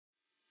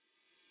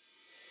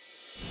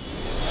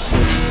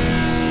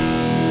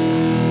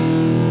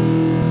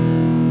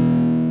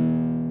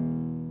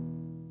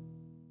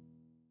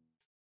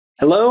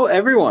Hello,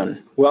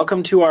 everyone.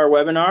 Welcome to our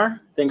webinar.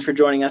 Thanks for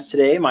joining us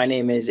today. My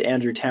name is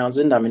Andrew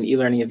Townsend. I'm an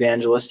e-learning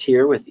evangelist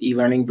here with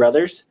eLearning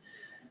Brothers.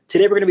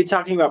 Today, we're going to be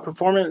talking about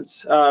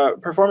performance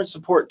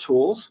support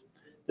tools.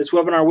 This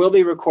webinar will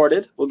be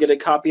recorded. We'll get a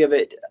copy of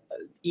it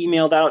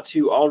emailed out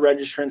to all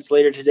registrants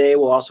later today.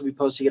 We'll also be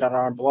posting it on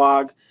our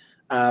blog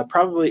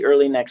probably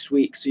early next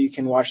week, so you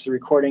can watch the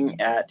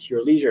recording at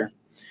your leisure.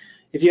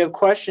 If you have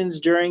questions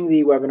during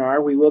the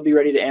webinar, we will be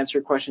ready to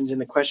answer questions in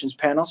the questions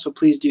panel, so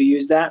please do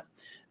use that.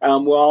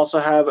 We'll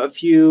also have a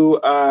few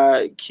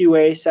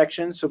QA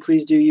sections, so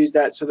please do use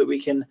that so that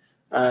we can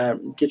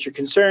get your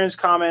concerns,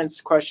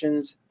 comments,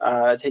 questions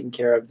taken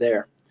care of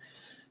there.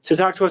 To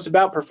talk to us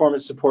about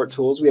performance support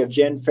tools, we have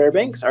Jen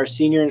Fairbanks, our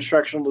Senior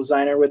Instructional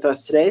Designer, with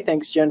us today.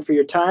 Thanks, Jen, for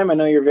your time. I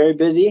know you're very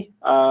busy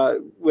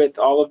with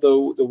all of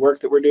the work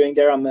that we're doing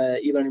there on the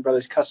eLearning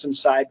Brothers custom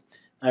side.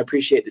 I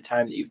appreciate the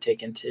time that you've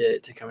taken to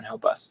come and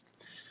help us.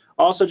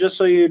 Also, just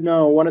so you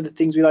know, one of the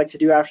things we like to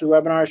do after the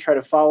webinar is try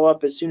to follow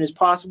up as soon as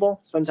possible.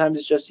 Sometimes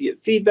it's just to get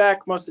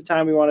feedback. Most of the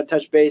time we want to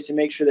touch base and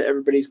make sure that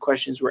everybody's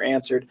questions were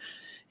answered.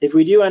 If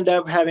we do end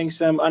up having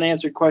some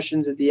unanswered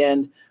questions at the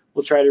end,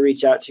 we'll try to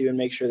reach out to you and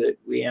make sure that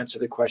we answer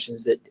the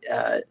questions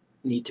that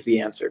need to be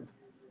answered.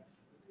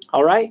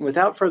 All right, and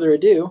without further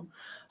ado,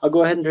 I'll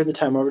go ahead and turn the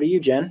time over to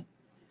you, Jen.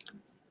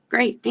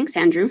 Great, thanks,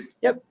 Andrew.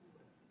 Yep.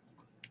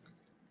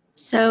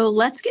 So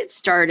let's get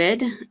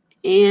started.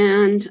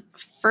 And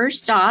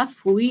first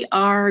off, we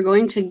are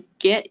going to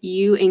get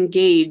you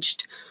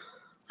engaged.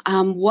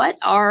 What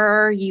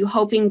are you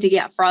hoping to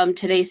get from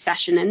today's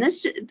session? And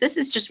this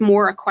is just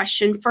more a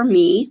question for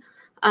me,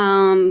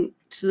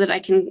 so that I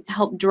can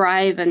help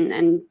drive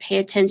and pay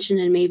attention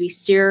and maybe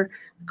steer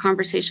the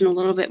conversation a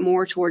little bit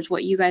more towards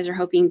what you guys are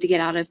hoping to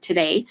get out of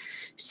today.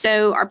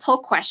 So our poll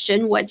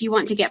question, what do you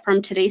want to get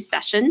from today's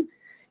session?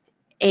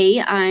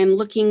 A, I'm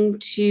new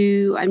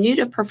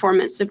to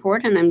performance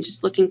support and I'm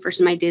just looking for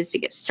some ideas to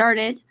get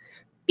started.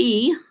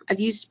 B, I've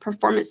used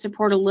performance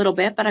support a little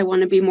bit, but I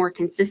want to be more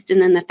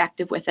consistent and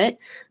effective with it.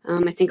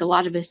 I think a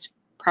lot of us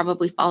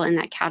probably fall in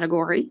that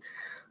category.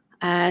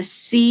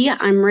 C,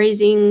 I'm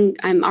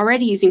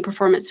already using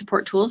performance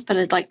support tools, but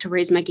I'd like to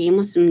raise my game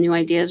with some new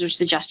ideas or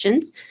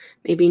suggestions,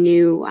 maybe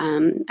new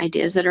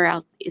ideas that are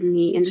out in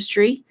the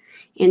industry.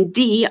 And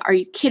D, are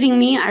you kidding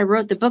me? I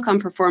wrote the book on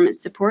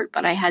performance support,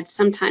 but I had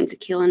some time to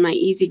kill in my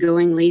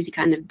easygoing, lazy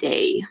kind of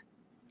day.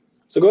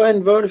 So go ahead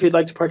and vote if you'd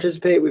like to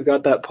participate. We've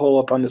got that poll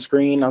up on the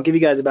screen. I'll give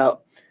you guys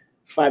about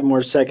 5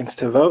 more seconds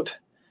to vote.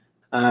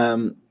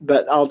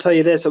 But I'll tell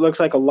you this, it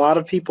looks like a lot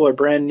of people are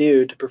brand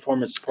new to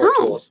performance support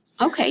tools.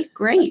 Okay,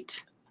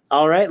 great.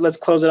 All right, let's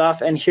close it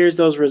off, and here's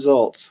those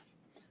results.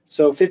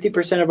 So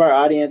 50% of our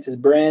audience is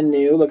brand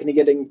new, looking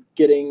to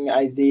getting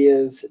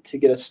ideas to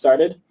get us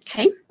started.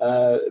 Okay.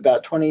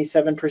 About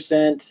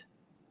 27%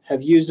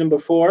 have used them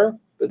before,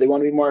 but they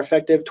want to be more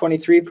effective.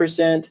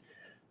 23%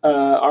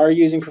 are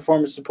using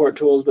performance support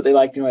tools, but they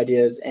like new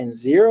ideas, and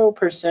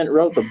 0%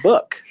 wrote the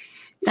book.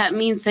 That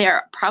means they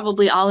are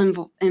probably all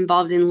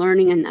involved in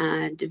learning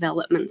and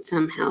development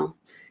somehow.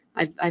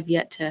 I've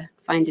yet to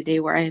find a day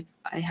where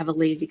I have a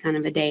lazy kind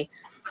of a day.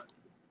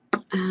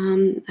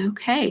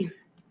 Okay.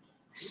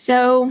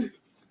 So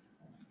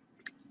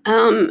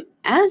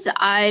as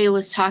I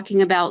was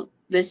talking about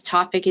this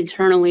topic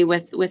internally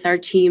with our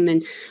team,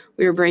 and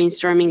we were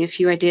brainstorming a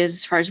few ideas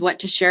as far as what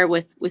to share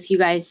with you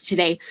guys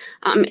today,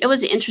 it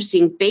was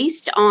interesting.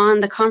 Based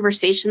on the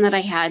conversation that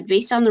I had,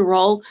 based on the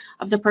role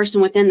of the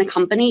person within the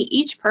company,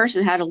 each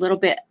person had a little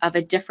bit of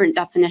a different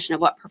definition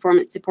of what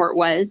performance support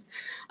was.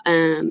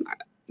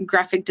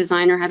 Graphic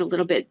designer had a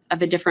little bit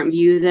of a different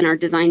view than our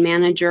design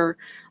manager,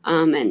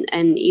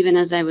 and even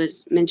as I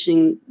was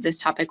mentioning this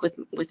topic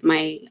with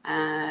my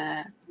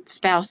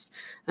spouse,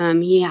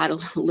 he had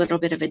a little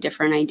bit of a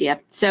different idea.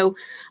 So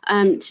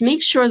to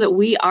make sure that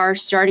we are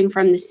starting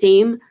from the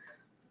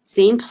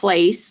same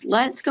place,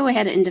 let's go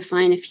ahead and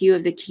define a few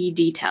of the key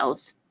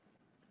details.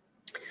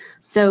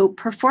 So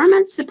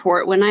performance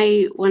support, when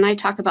I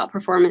talk about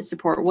performance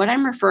support, what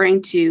I'm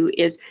referring to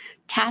is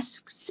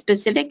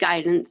task-specific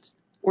guidance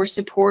or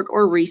support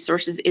or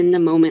resources in the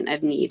moment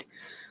of need.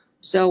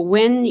 So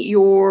when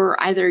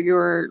either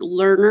your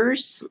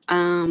learners,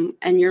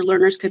 and your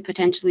learners could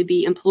potentially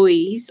be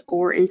employees,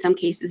 or in some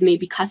cases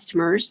maybe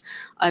customers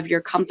of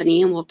your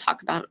company, and we'll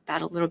talk about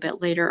that a little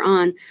bit later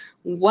on,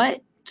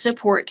 what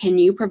support can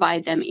you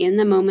provide them in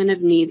the moment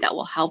of need that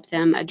will help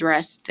them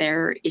address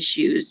their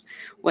issues,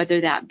 whether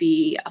that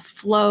be a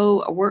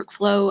flow, a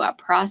workflow, a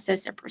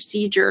process, a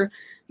procedure,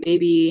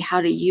 maybe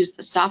how to use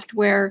the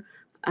software.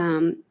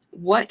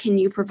 What can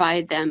you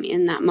provide them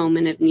in that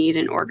moment of need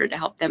in order to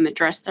help them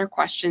address their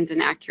questions and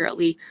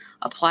accurately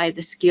apply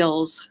the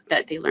skills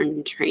that they learned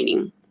in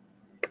training?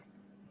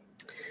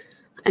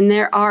 And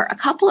there are a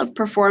couple of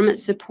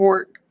performance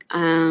support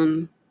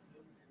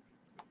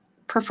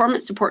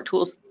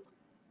tools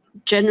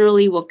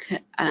generally will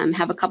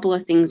have a couple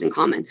of things in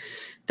common.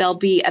 They'll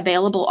be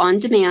available on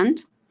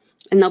demand,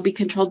 and they'll be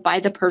controlled by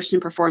the person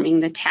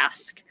performing the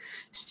task.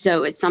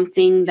 So it's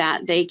something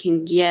that they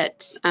can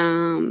get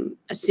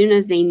as soon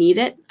as they need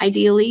it,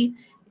 ideally,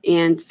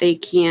 and they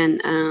can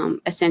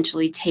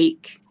essentially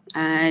take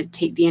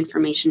the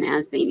information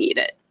as they need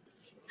it.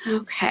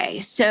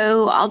 Okay,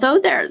 so although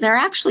there are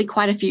actually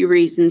quite a few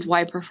reasons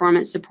why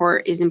performance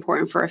support is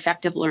important for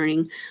effective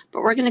learning,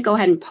 but we're going to go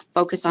ahead and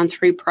focus on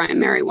 3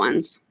 primary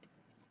ones.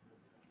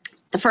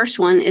 The first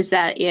one is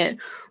that it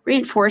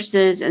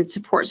reinforces and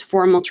supports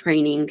formal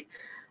training.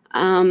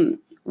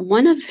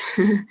 One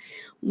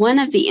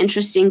of the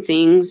interesting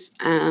things,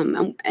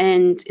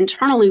 and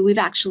internally we've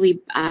actually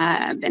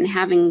been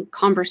having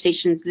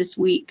conversations this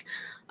week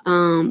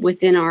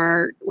within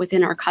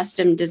our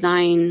custom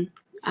design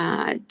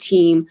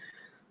team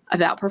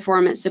about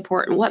performance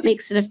support and what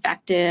makes it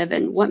effective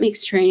and what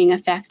makes training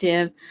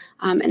effective.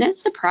 And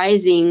it's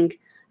surprising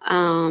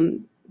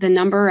the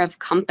number of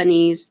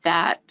companies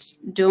that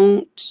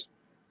don't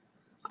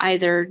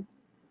either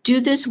do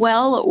this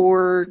well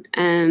or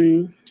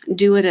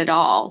do it at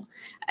all.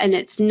 And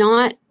it's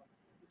not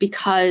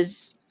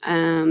because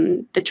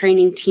the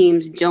training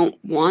teams don't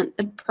want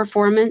the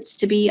performance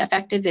to be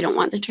effective, they don't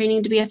want the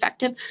training to be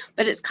effective,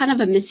 but it's kind of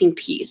a missing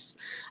piece.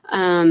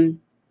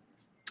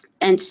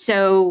 And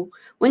so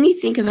when you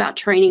think about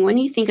training, when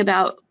you think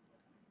about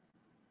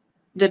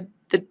the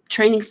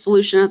training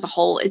solution as a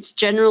whole, it's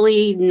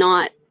generally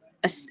not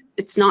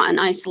an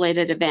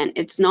isolated event.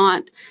 It's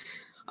not,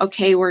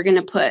 okay, we're going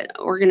to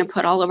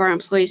put all of our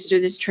employees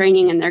through this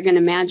training and they're going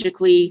to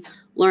magically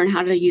learn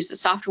how to use the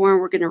software,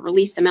 and we're going to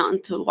release them out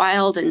into the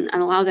wild and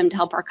allow them to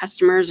help our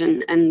customers,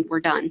 and we're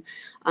done.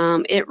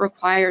 It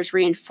requires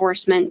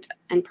reinforcement,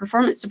 and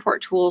performance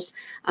support tools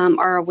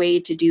are a way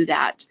to do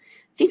that.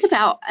 Think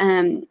about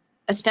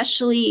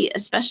especially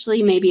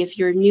maybe if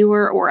you're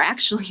newer, or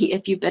actually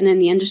if you've been in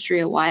the industry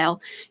a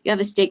while, you have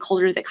a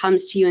stakeholder that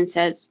comes to you and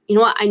says, you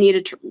know what, I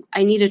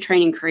need a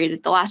training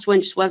created. The last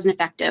one just wasn't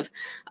effective.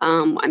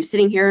 I'm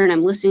sitting here and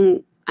I'm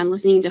listening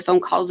to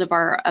phone calls of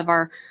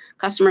our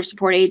customer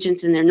support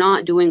agents, and they're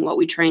not doing what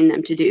we train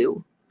them to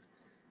do.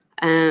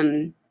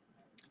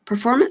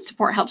 Performance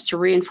support helps to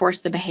reinforce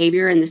the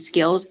behavior and the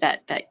skills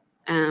that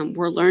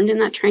were learned in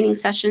that training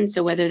session.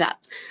 So whether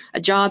that's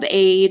a job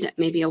aid,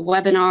 maybe a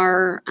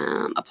webinar,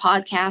 a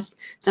podcast,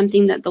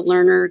 something that the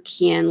learner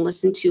can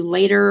listen to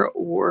later,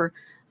 or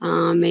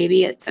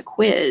maybe it's a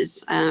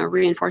quiz, a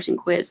reinforcing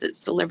quiz that's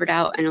delivered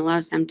out and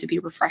allows them to be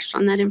refreshed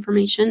on that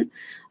information.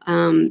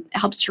 It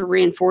helps to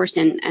reinforce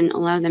and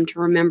allow them to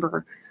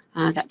remember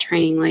that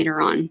training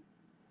later on.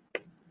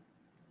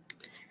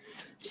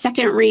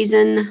 Second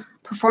reason,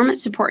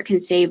 performance support can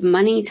save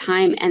money,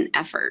 time, and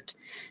effort.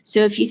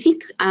 So if you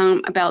think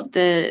about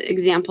the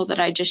example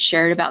that I just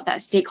shared about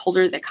that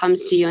stakeholder that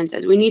comes to you and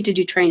says, we need to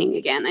do training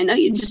again. I know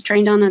you just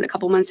trained on it a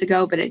couple months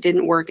ago, but it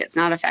didn't work. It's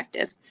not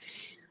effective.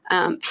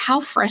 How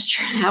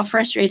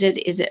frustrated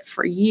is it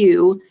for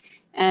you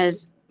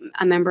as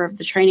a member of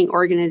the training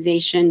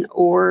organization,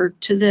 or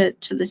to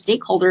the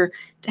stakeholder,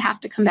 to have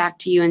to come back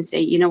to you and say,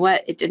 you know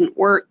what, it didn't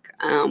work.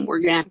 We're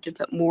going to have to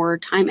put more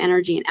time,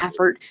 energy, and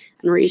effort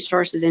and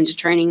resources into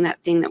training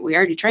that thing that we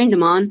already trained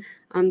them on.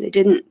 They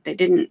didn't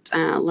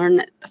learn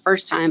it the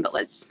first time, but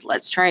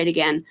let's try it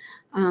again.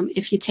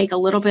 If you take a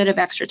little bit of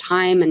extra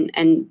time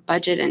and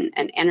budget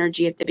and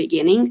energy at the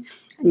beginning,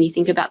 and you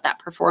think about that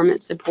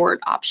performance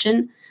support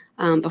option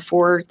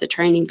before the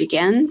training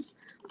begins,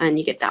 and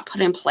you get that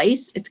put in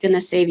place, it's going to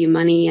save you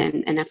money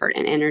and effort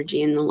and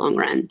energy in the long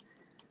run.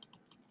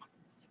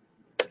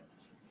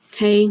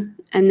 Okay,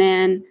 and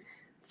then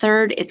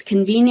third, it's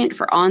convenient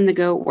for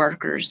on-the-go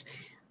workers.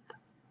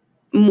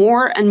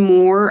 More and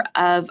more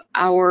of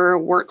our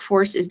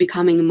workforce is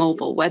becoming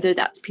mobile, whether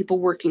that's people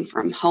working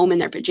from home in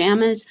their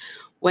pajamas,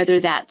 whether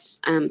that's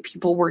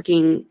people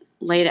working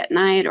late at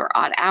night or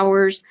odd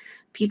hours.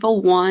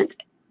 People want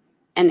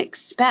and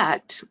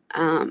expect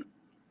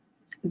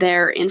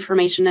their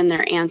information and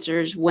their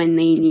answers when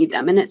they need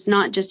them. And it's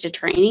not just a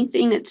training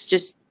thing, it's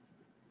just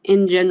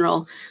in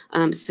general.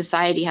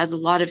 Society has a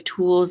lot of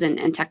tools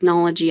and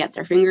technology at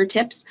their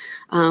fingertips,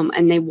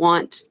 and they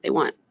want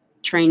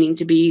training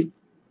to be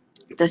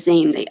the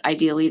same.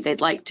 Ideally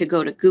they'd like to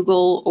go to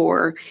Google,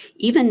 or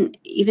even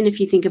if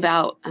you think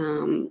about,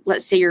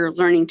 let's say you're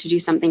learning to do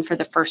something for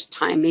the first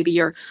time. Maybe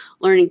you're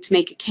learning to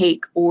make a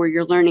cake, or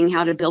you're learning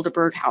how to build a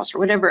birdhouse, or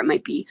whatever it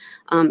might be.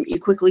 You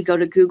quickly go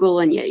to Google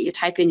and you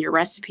type in your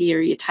recipe,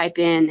 or you type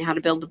in how to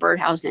build the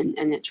birdhouse, and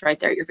it's right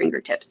there at your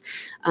fingertips.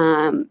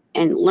 And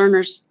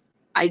learners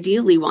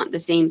ideally want the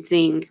same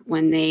thing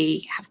when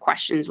they have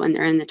questions, when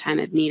they're in the time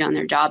of need on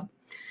their job.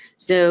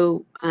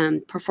 So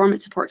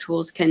performance support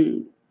tools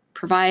can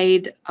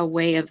provide a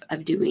way of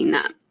doing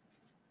that.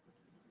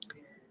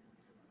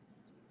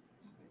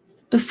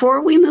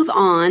 Before we move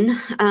on,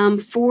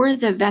 for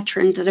the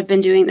veterans that have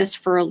been doing this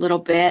for a little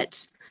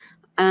bit,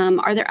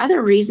 are there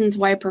other reasons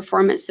why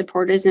performance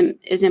support is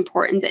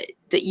important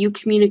that you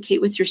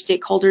communicate with your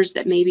stakeholders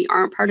that maybe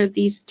aren't part of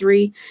these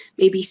three?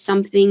 Maybe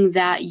something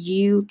that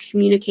you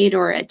communicate,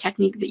 or a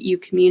technique that you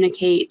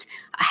communicate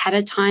ahead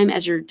of time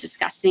as you're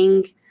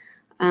discussing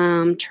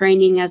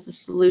training as a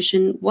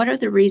solution? What are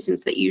the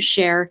reasons that you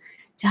share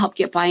to help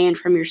get buy-in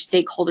from your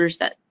stakeholders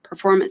that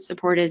performance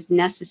support is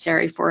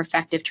necessary for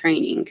effective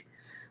training?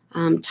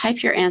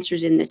 type your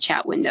answers in the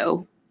chat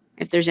window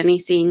if there's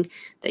anything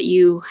that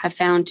you have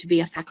found to be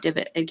effective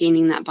at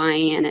gaining that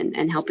buy-in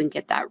and helping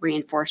get that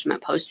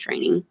reinforcement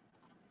post-training.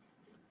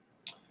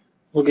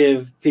 We'll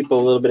give people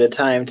a little bit of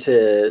time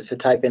to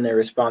type in their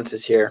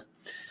responses here.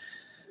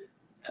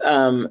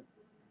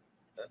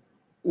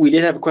 We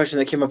did have a question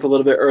that came up a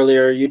little bit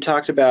earlier. You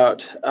talked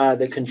about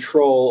the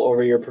control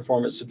over your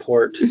performance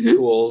support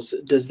tools.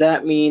 Does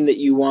that mean that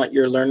you want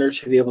your learner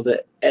to be able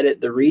to edit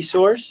the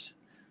resource,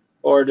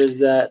 or does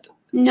that?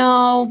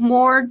 No,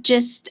 more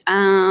just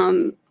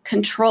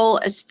control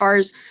as far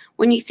as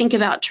when you think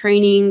about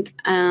training.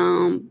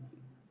 The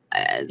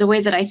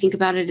way that I think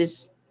about it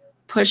is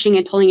pushing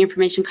and pulling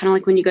information, kind of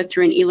like when you go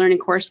through an e-learning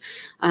course.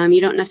 You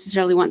don't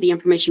necessarily want the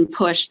information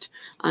pushed.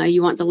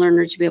 You want the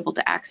learner to be able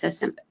to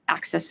access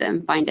it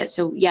and find it.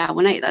 So yeah,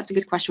 that's a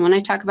good question. When I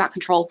talk about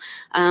control,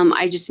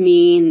 I just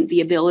mean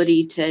the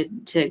ability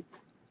to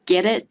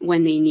get it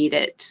when they need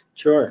it.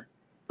 Sure.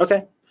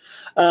 Okay.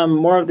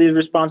 More of the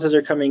responses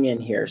are coming in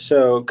here.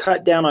 So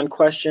cut down on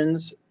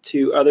questions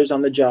to others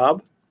on the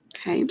job.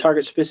 Okay.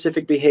 Target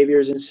specific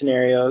behaviors and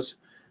scenarios.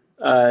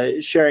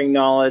 Sharing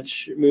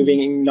knowledge,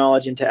 moving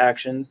knowledge into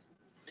action.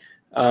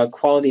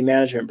 Quality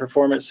management,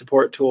 performance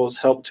support tools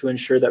help to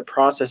ensure that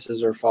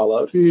processes are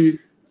followed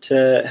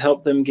to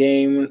help them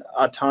gain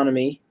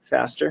autonomy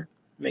faster,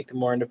 make them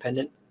more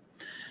independent.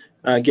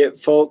 Get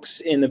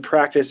folks in the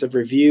practice of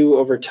review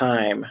over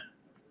time.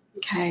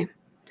 Okay.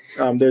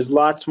 There's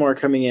lots more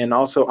coming in.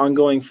 Also,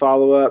 ongoing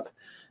follow-up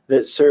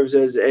that serves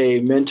as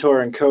a mentor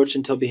and coach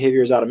until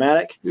behavior is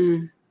automatic.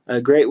 A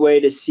great way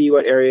to see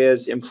what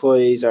areas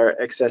employees are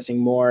accessing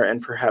more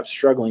and perhaps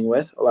struggling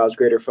with, allows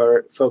greater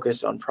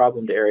focus on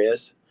problemed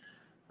areas.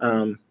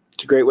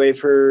 It's a great way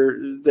for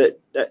that.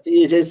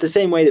 It is the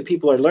same way that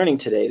people are learning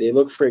today. They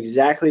look for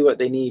exactly what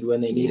they need when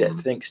they need it,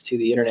 thanks to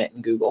the internet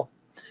and Google.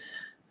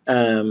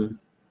 Helps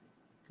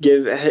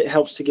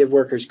to give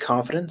workers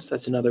confidence.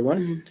 That's another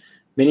one.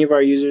 Many of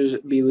our users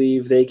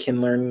believe they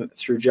can learn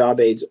through job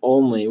aids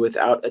only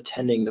without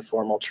attending the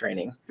formal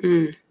training.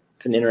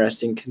 It's an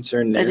interesting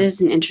concern there. That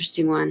is an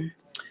interesting one.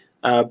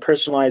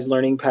 Personalized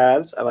learning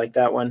paths. I like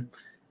that one.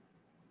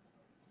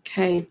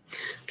 Okay.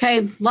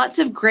 Lots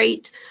of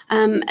great,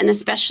 and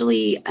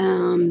especially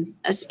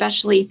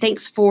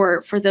thanks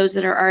for those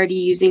that are already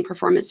using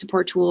performance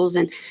support tools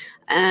and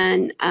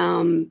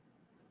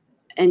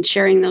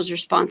sharing those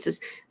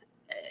responses.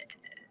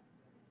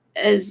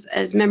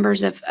 As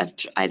members of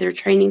either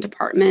training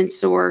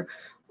departments or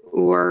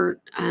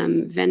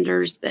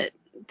vendors that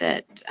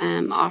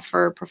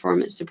offer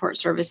performance support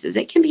services,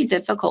 it can be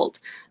difficult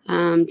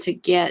to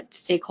get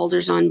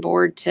stakeholders on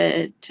board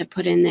to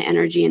put in the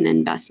energy and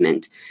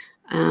investment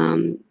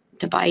to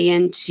buy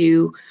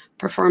into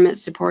performance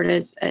support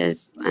as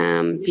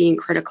being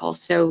critical.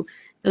 So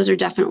those are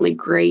definitely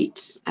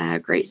great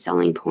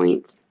selling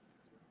points.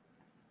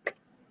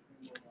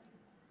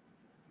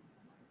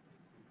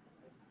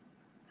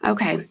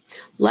 Okay,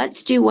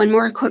 let's do one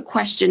more quick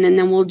question, and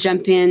then we'll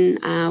jump in.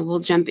 We'll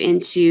jump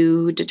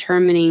into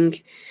determining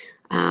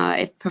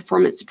if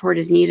performance support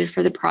is needed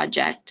for the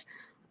project.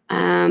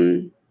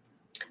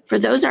 For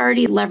those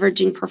already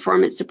leveraging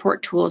performance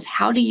support tools,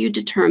 how do you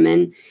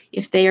determine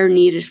if they are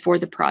needed for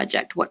the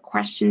project? What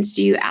questions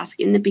do you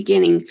ask in the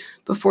beginning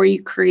before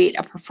you create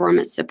a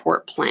performance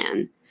support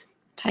plan?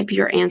 Type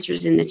your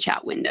answers in the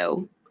chat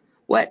window.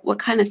 What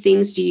kind of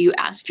things do you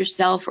ask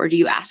yourself, or do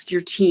you ask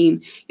your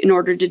team in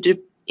order to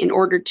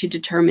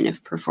determine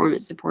if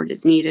performance support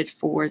is needed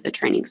for the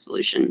training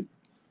solution?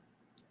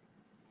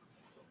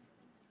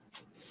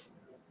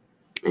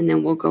 And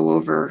then we'll go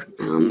over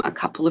a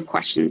couple of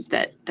questions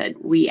that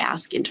we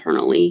ask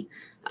internally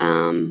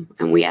and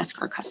we ask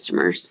our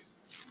customers.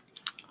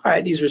 All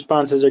right, these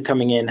responses are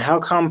coming in. How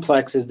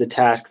complex is the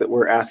task that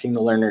we're asking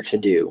the learner to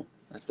do?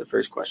 That's the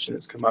first question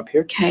that's come up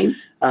here. Okay.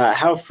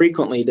 How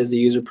frequently does the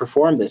user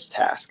perform this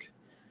task?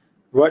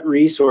 What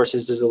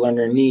resources does the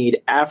learner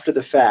need after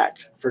the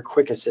fact for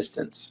quick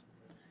assistance?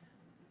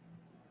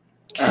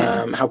 Okay.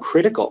 How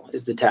critical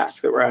is the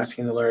task that we're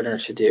asking the learner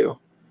to do?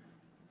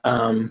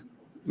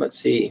 Let's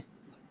see.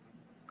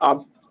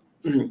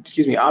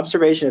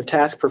 Observation of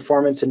task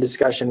performance and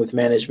discussion with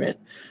management.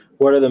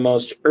 What are the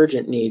most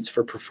urgent needs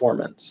for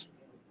performance?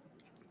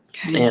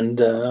 Okay. And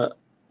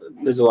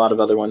there's a lot of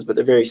other ones, but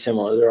they're very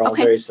similar. They're all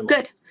very similar.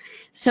 Good.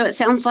 So it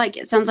sounds like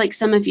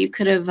some of you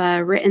could have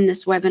written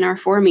this webinar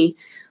for me.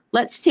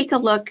 Let's take a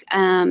look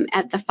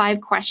at the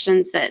 5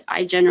 questions that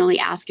I generally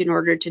ask in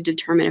order to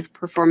determine if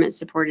performance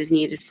support is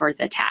needed for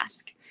the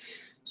task.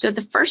 So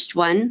the first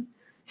one,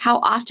 how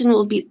often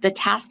will the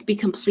task be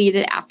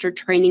completed after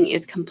training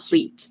is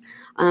complete?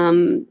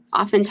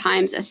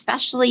 Oftentimes,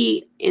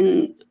 especially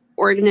in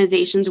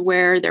organizations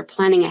where they're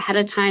planning ahead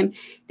of time,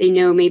 they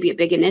know maybe a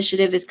big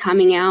initiative is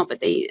coming out,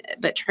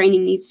 but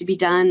training needs to be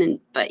done,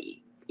 but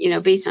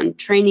based on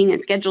training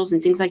and schedules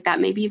and things like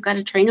that, maybe you've got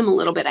to train them a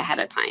little bit ahead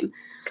of time.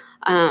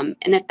 And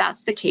if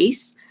that's the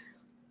case,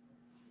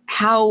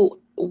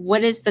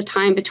 what is the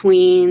time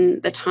between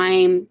the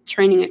time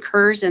training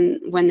occurs and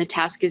when the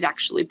task is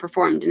actually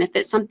performed? And if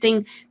it's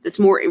something that's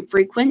more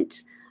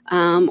infrequent,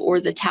 or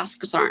the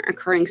tasks aren't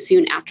occurring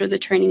soon after the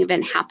training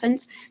event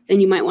happens, then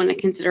you might want to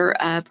consider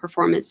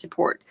performance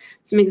support.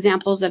 Some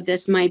examples of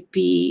this might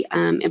be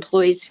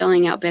employees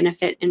filling out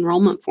benefit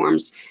enrollment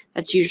forms.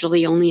 That's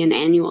usually only an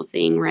annual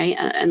thing, right?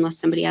 Unless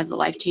somebody has a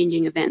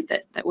life-changing event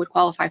that would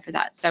qualify for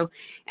that. So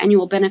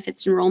annual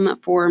benefits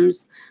enrollment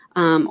forms,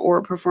 or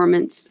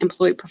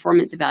employee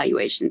performance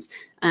evaluations.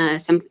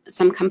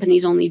 Some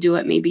companies only do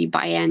it maybe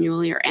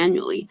biannually or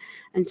annually.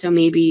 And so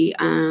maybe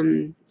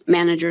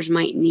managers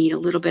might need a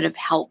little bit of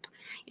help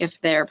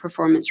if their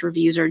performance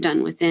reviews are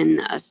done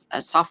within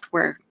a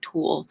software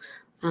tool.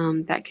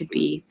 That could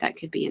be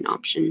an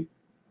option.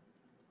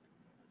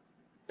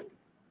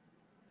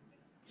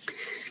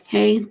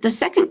 Okay, the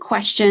second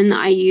question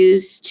I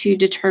use to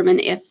determine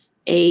if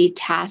a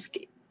task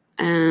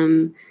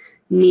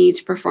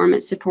needs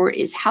performance support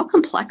is how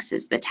complex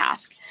is the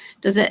task?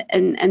 Does it,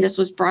 and this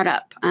was brought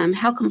up,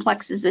 how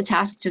complex is the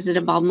task? Does it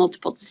involve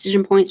multiple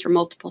decision points or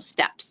multiple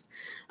steps?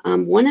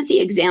 One of the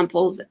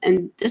examples,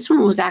 and this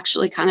one was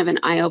actually kind of an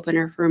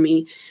eye-opener for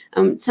me,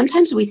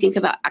 sometimes we think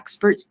about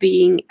experts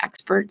being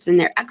experts, and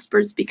they're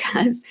experts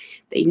because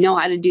they know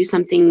how to do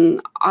something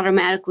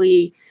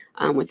automatically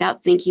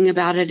without thinking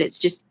about it. It's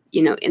just,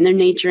 in their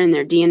nature and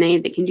their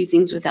DNA, they can do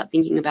things without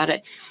thinking about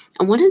it.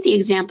 And one of the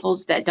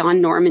examples that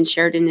Don Norman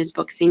shared in his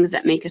book, Things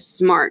That Make Us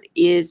Smart,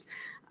 is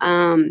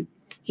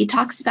he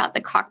talks about the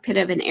cockpit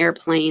of an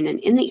airplane. And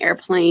in the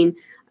airplane,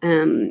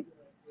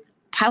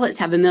 pilots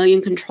have a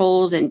million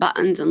controls and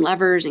buttons and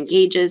levers and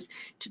gauges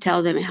to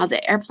tell them how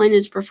the airplane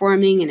is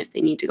performing and if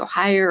they need to go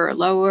higher or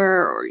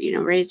lower or,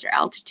 raise their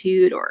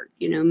altitude or,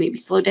 maybe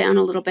slow down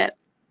a little bit.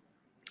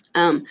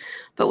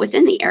 But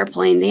within the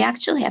airplane, they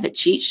actually have a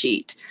cheat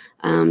sheet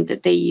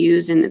that they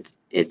use, and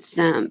it's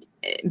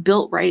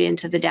built right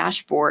into the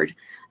dashboard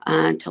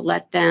to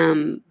let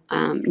them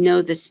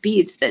know the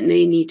speeds that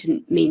they need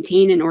to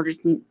maintain in order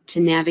to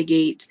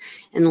navigate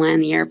and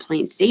land the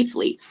airplane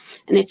safely.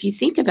 And if you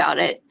think about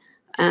it,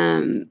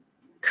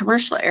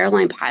 commercial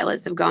airline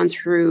pilots have gone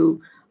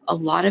through a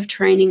lot of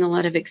training, a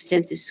lot of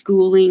extensive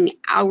schooling,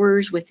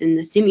 hours within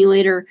the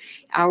simulator,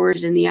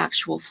 hours in the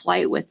actual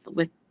flight with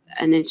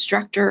an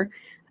instructor.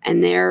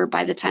 And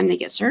by the time they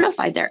get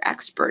certified, they're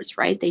experts,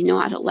 right? They know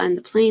how to land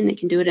the plane. They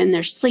can do it in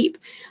their sleep.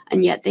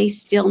 And yet they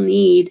still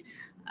need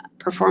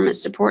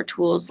performance support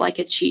tools like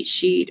a cheat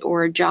sheet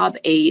or a job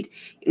aid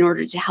in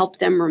order to help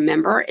them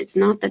remember. It's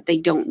not that they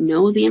don't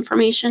know the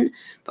information,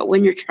 but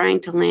when you're trying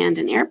to land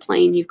an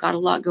airplane, you've got a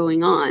lot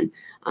going on.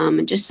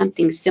 And just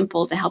something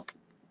simple to help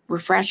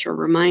refresh or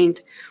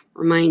remind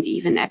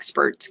even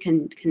experts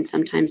can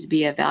sometimes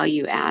be a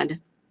value add.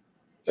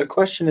 A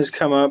question has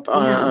come up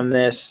on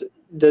this.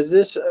 Does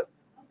this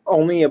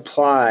only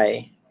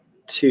apply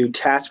to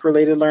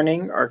task-related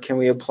learning, or can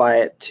we apply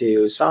it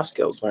to soft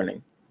skills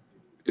learning?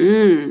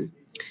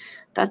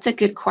 That's a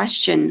good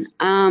question.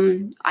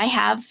 I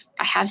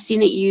have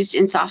seen it used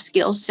in soft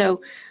skills.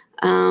 So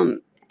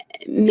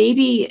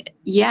maybe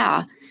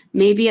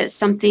it's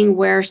something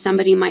where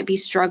somebody might be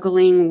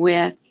struggling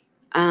with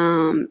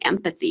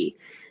empathy,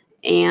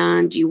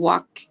 and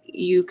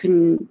you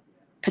can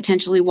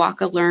potentially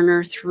walk a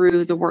learner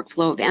through the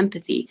workflow of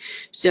empathy.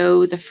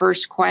 So the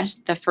first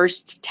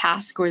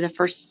task or the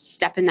first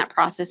step in that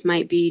process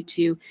might be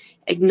to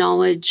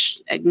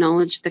acknowledge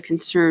the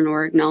concern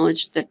or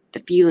acknowledge the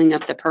feeling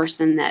of the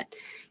person that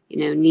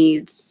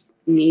needs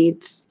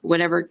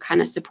whatever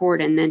kind of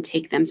support, and then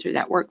take them through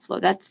that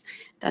workflow. That's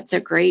a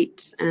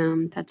great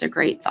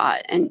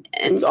thought. And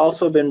it's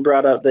also been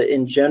brought up that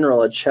in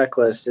general a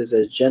checklist is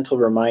a gentle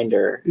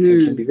reminder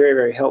and can be very,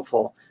 very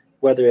helpful,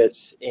 whether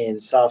it's in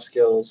soft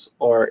skills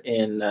or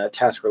in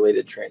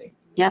task-related training.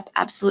 Yep,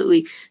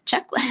 absolutely.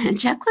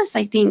 Checklists,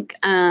 I think,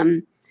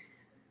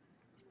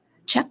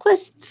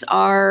 checklists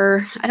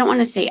are, I don't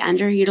want to say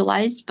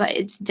underutilized, but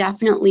it's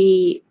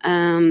definitely,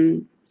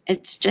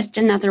 it's just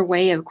another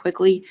way of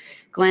quickly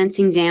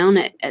glancing down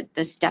at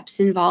the steps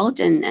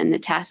involved and the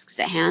tasks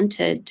at hand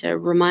to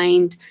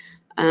remind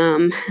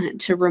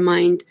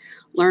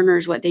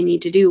learners what they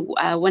need to do.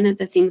 One of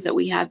the things that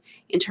we have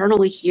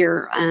internally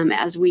here,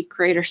 as we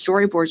create our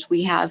storyboards,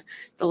 we have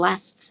the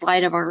last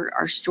slide of our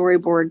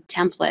storyboard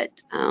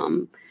template.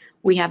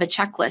 We have a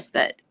checklist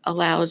that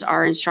allows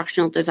our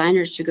instructional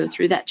designers to go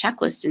through that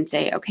checklist and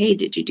say, okay,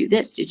 did you do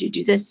this? Did you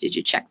do this? Did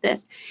you check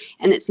this?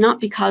 And it's not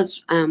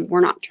because we're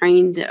not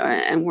trained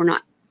and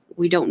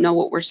we don't know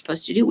what we're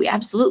supposed to do. We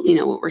absolutely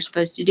know what we're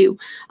supposed to do.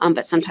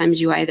 But sometimes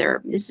you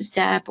either miss a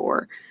step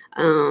or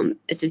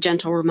it's a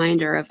gentle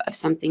reminder of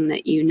something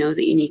that you know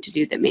that you need to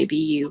do that maybe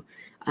you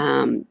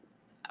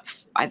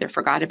either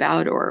forgot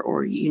about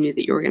or you knew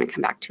that you were going to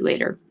come back to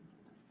later.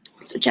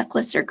 So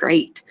checklists are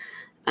great.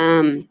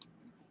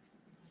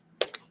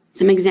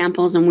 Some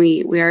examples, and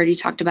we already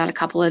talked about a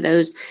couple of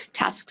those: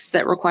 tasks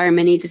that require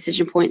many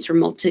decision points or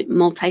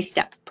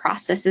multi-step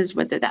processes,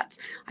 whether that's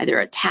either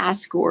a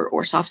task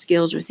or soft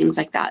skills or things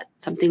like that,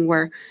 something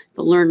where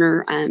the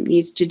learner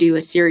needs to do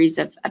a series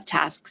of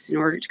tasks in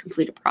order to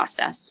complete a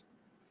process.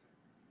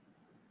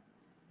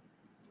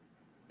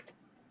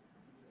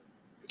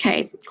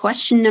 Okay,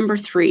 question number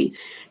 3.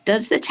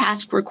 Does the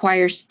task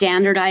require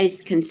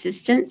standardized,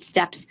 consistent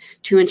steps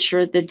to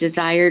ensure the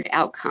desired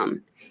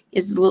outcome?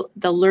 Is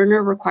the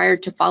learner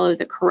required to follow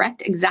the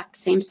correct, exact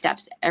same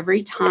steps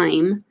every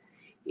time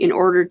in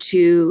order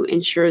to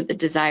ensure the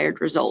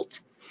desired result?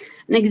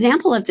 An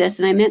example of this,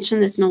 and I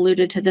mentioned this and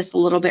alluded to this a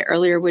little bit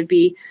earlier, would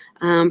be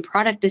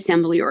product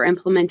assembly or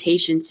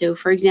implementation. So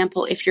for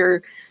example, if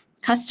your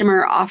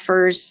customer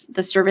offers,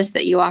 the service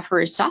that you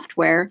offer is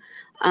software,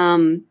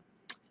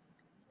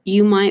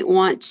 you might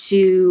want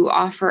to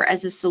offer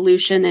as a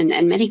solution,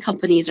 and many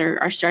companies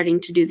are starting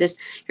to do this,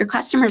 your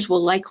customers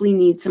will likely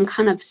need some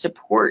kind of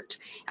support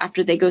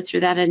after they go through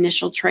that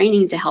initial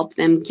training to help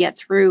them get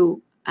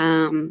through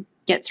and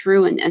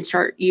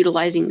start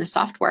utilizing the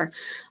software.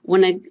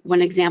 One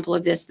example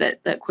of this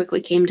that quickly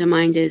came to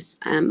mind is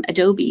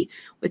Adobe.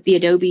 With the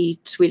Adobe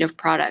suite of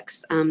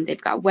products, they've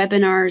got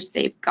webinars,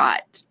 they've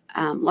got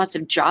lots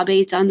of job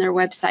aids on their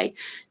website.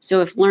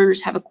 So if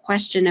learners have a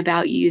question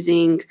about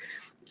using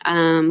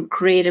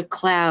Creative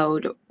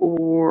Cloud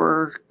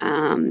or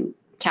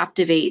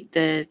Captivate,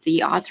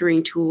 the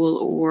authoring tool,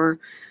 or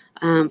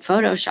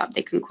Photoshop,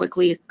 they can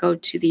quickly go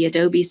to the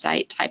Adobe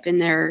site, type in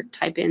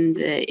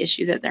the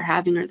issue that they're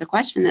having or the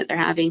question that they're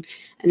having,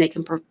 and they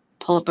can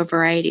pull up a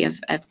variety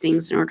of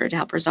things in order to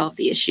help resolve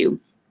the issue.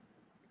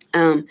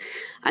 And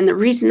the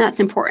reason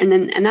that's important,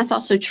 and that's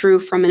also true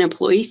from an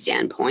employee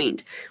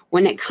standpoint,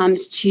 when it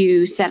comes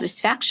to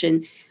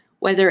satisfaction,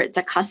 whether it's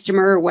a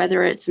customer or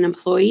whether it's an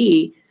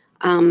employee.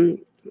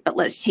 But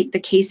let's take the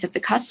case of the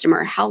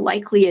customer. How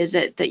likely is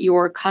it that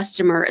your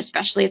customer,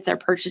 especially if they're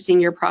purchasing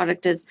your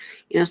product as,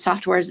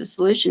 software as a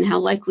solution, how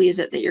likely is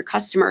it that your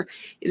customer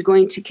is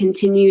going to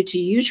continue to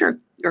use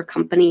your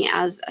company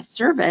as a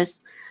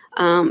service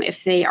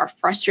if they are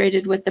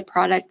frustrated with the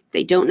product,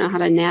 they don't know how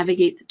to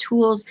navigate the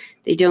tools,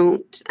 they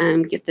don't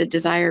get the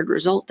desired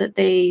result that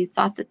they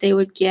thought that they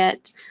would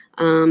get?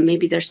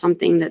 Maybe there's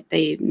something that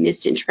they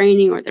missed in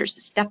training, or there's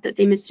a step that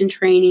they missed in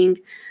training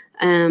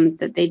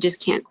that they just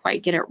can't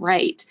quite get it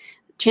right.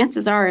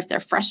 Chances are, if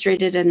they're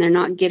frustrated and they're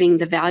not getting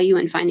the value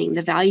and finding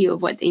the value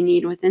of what they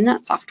need within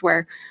that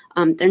software,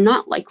 they're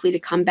not likely to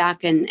come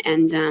back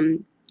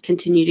and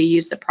continue to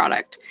use the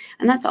product.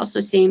 And that's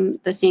also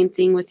the same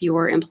thing with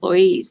your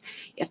employees.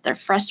 If they're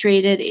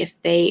frustrated,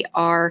 if they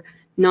are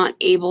not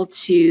able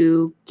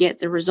to get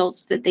the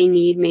results that they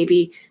need,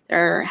 maybe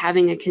they're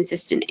having a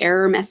consistent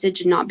error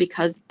message, not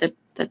because the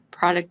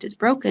product is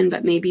broken,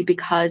 but maybe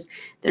because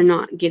they're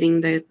not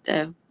getting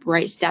the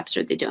right steps,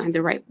 or they don't have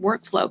the right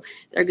workflow,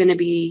 they're going to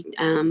be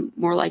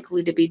more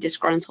likely to be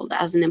disgruntled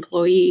as an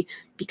employee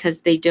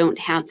because they don't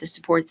have the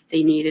support that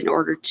they need in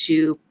order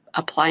to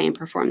apply and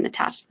perform the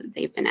tasks that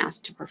they've been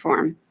asked to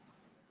perform.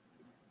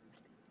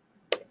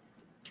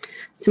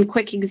 Some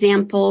quick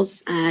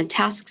examples.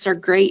 Tasks are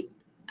great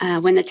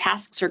when the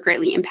tasks are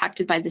greatly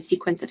impacted by the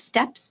sequence of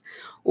steps,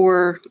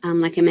 or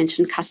like I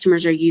mentioned,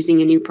 customers are using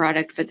a new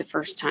product for the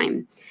first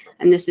time.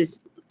 And this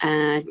is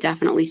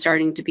definitely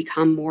starting to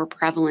become more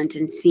prevalent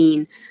and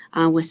seen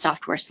with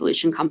software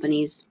solution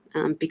companies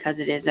because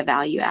it is a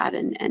value add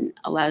and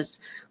allows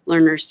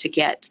learners to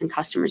get and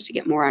customers to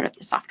get more out of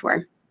the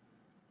software.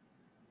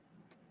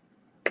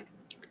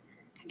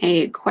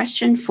 A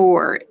question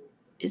 4,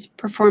 is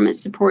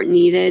performance support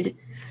needed?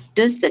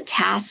 Does the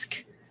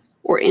task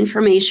or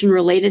information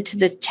related to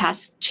the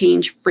task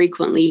change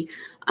frequently?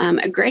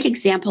 A great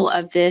example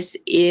of this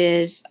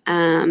is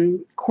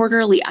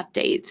quarterly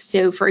updates.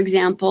 So for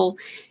example,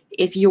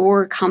 if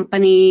your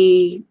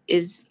company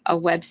is a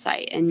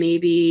website and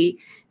maybe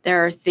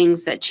there are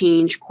things that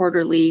change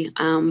quarterly,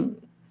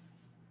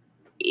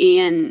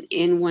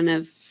 in one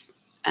of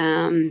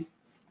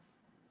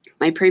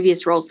my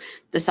previous roles,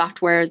 the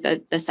software,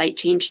 the site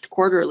changed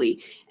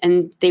quarterly,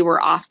 and they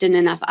were often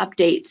enough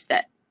updates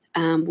that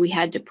we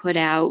had to put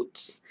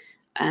out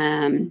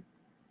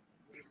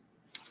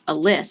a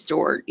list,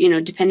 or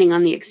depending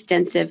on the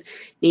extensive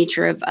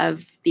nature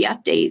of the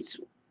updates,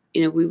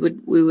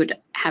 we would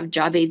have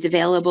job aids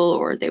available,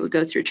 or they would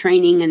go through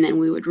training, and then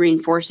we would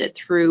reinforce it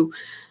through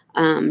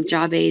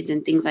job aids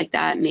and things like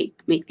that,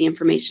 make the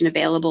information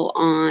available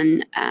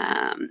on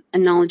a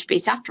knowledge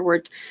base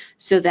afterwards,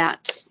 so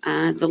that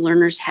the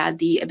learners had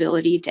the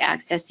ability to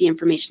access the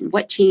information.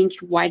 What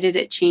changed? Why did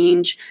it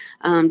change?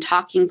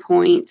 Talking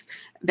points,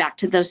 back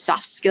to those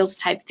soft skills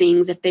type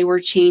things. If they were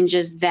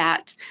changes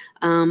that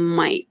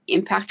might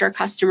impact our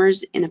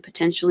customers in a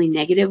potentially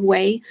negative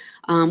way,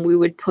 we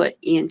would put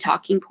in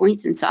talking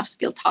points and soft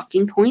skill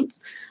talking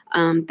points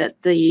that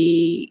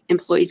the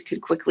employees could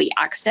quickly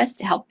access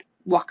to help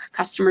walk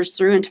customers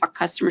through and talk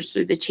customers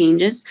through the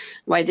changes,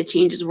 why the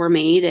changes were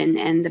made,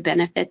 and the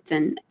benefits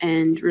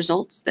and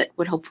results that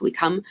would hopefully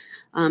come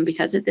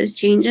because of those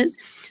changes.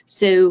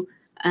 So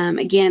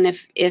Again,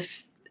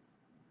 if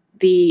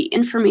the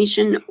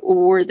information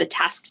or the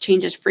task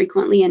changes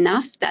frequently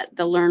enough that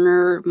the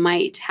learner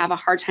might have a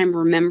hard time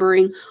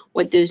remembering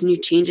what those new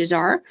changes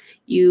are,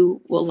 you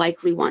will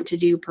likely want to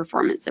do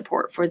performance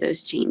support for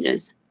those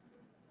changes.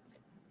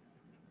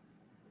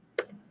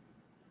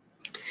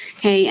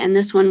 Okay, and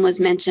this one was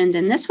mentioned,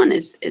 and this one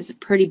is a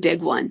pretty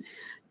big one.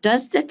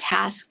 Is the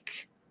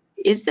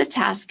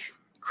task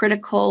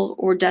critical,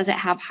 or does it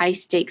have high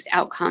stakes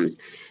outcomes?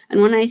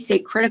 And when I say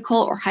critical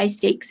or high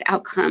stakes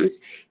outcomes,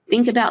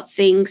 think about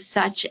things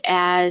such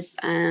as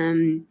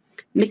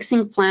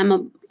mixing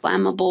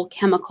flammable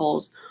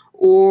chemicals,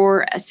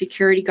 or a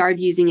security guard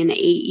using an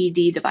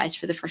AED device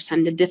for the first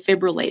time, the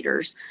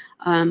defibrillators,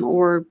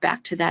 or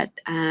back to that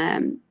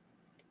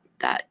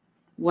that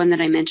one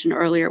that I mentioned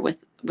earlier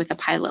with a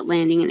pilot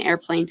landing an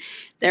airplane.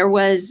 There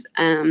was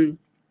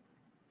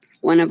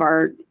one of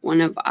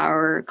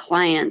our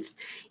clients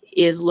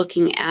is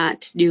looking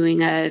at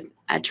doing a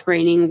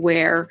training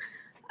where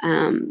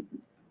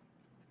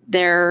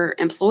their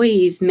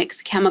employees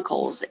mix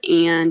chemicals,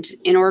 and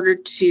in order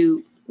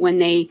to, when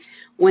they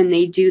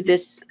do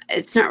this,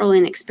 it's not really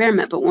an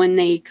experiment, but when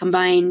they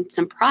combine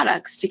some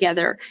products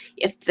together,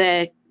 if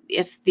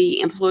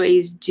the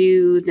employees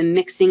do the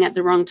mixing at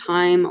the wrong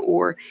time,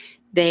 or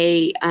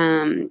they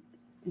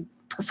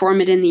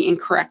perform it in the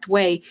incorrect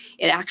way,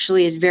 it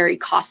actually is very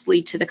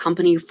costly to the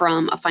company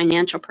from a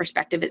financial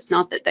perspective. It's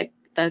not that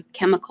the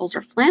chemicals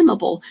are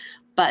flammable,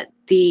 but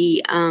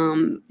the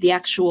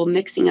actual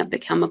mixing of the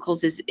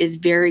chemicals is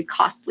very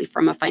costly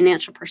from a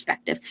financial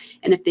perspective.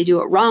 And if they do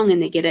it wrong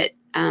and they get it,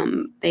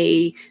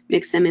 they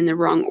mix them in the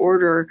wrong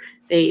order,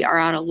 they are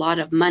out a lot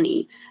of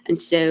money. And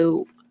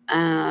so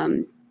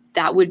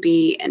that would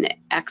be an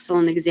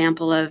excellent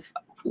example of,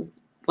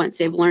 once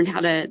they've learned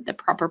the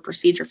proper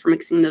procedure for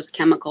mixing those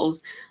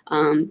chemicals,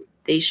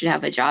 they should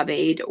have a job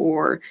aid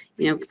or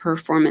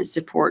performance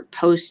support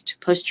post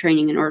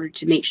training in order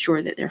to make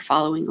sure that they're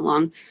following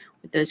along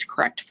with those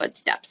correct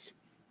footsteps,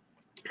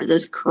 or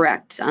those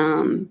correct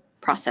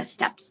process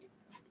steps.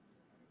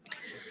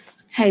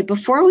 Okay,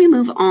 before we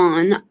move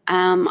on,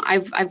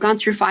 I've gone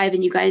through 5,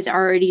 and you guys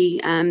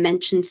already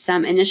mentioned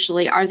some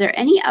initially. Are there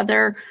any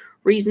other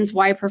reasons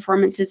why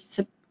performance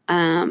is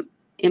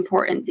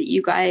important that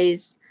you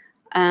guys?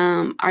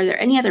 Are there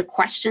any other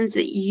questions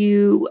that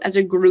you as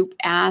a group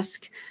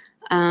ask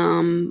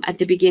at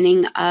the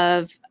beginning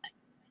of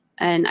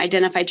an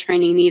identified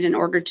training need in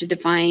order to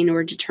define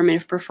or determine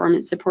if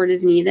performance support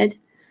is needed?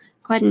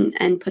 Go ahead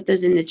and put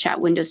those in the chat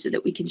window so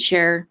that we can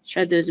share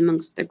those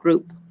amongst the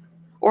group.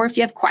 Or if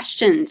you have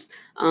questions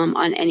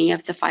on any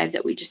of the 5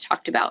 that we just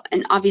talked about.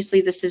 And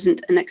obviously this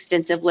isn't an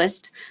extensive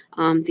list.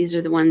 These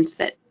are the ones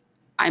that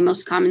I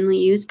most commonly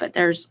use, but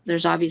there's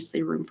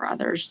obviously room for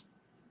others.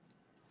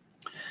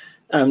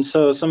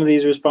 So some of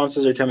these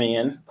responses are coming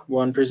in.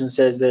 One person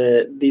says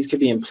that these could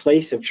be in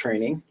place of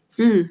training.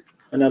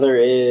 Another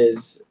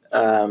is,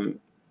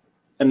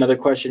 another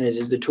question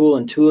is the tool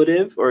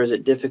intuitive, or is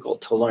it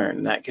difficult to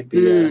learn? That could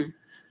be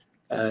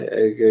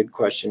a good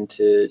question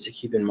to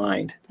keep in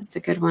mind. That's a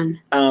good one.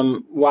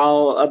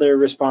 While other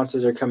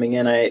responses are coming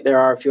in, there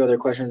are a few other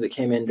questions that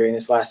came in during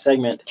this last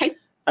segment. Okay.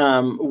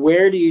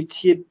 Where do you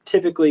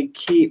typically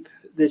keep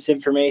this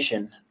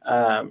information?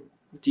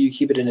 Do you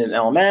keep it in an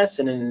LMS,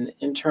 in an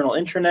internal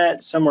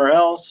intranet, somewhere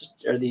else?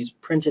 Are these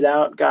printed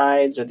out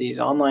guides? Are these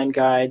online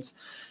guides?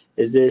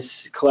 Is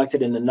this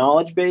collected in a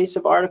knowledge base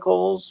of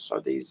articles?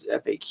 Are these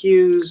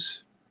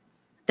FAQs?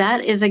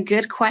 That is a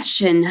good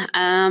question.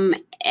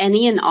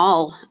 Any and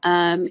all.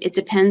 It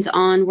depends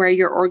on where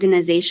your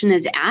organization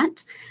is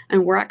at,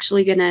 and we're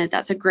actually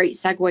that's a great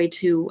segue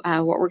to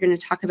what we're gonna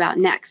talk about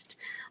next.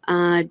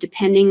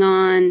 Depending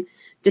on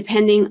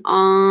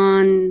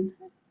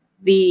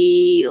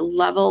the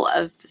level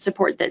of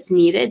support that's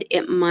needed,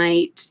 it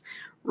might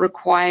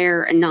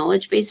require a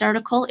knowledge-based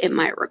article, it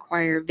might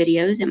require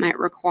videos, it might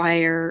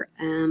require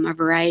a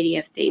variety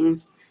of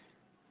things.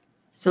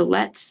 So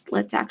let's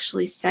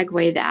actually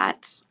segue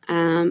that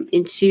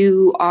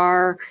into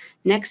our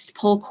next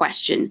poll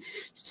question.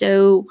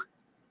 So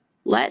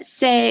let's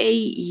say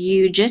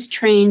you just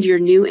trained your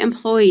new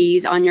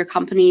employees on your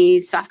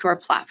company's software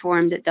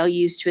platform that they'll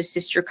use to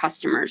assist your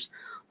customers.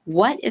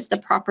 What is the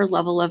proper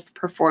level of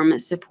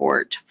performance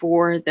support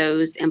for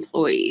those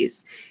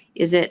employees?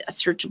 Is it a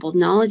searchable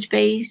knowledge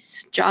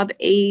base, job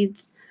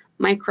aids,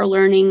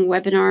 micro-learning,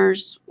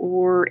 webinars,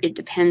 or it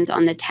depends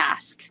on the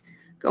task?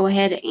 Go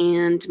ahead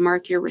and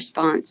mark your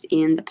response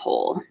in the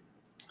poll.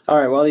 All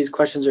right, while these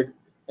questions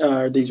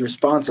these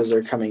responses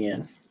are coming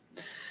in,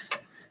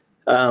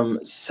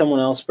 someone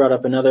else brought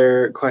up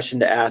another question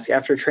to ask.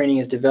 After training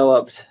is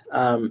developed,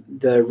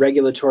 the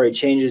regulatory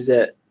changes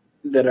that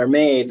are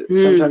made,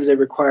 sometimes they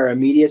require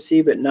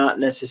immediacy, but not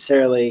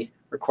necessarily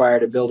require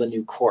to build a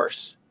new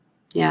course.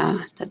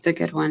 Yeah, that's a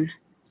good one.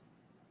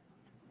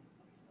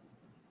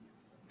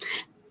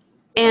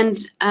 And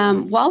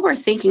while we're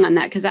thinking on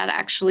that, because that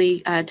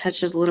actually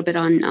touches a little bit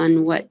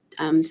on what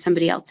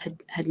somebody else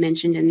had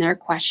mentioned in their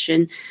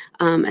question,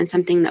 and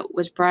something that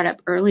was brought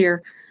up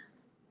earlier,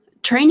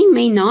 training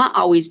may not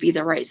always be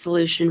the right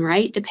solution,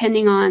 right?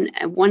 Depending on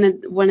one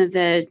of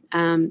the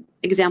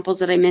examples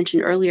that I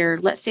mentioned earlier.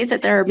 Let's say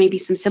that there are maybe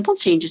some simple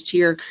changes to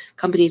your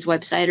company's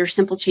website or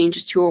simple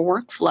changes to a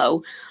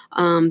workflow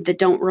that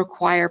don't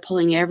require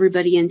pulling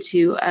everybody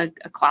into a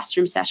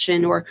classroom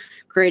session or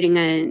creating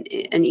an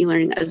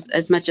e-learning.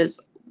 As much as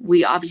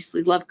we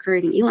obviously love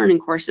creating e-learning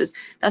courses,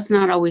 that's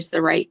not always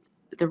the right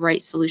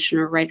solution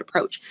or right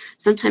approach.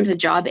 Sometimes a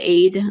job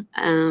aid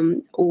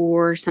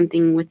or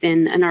something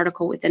within an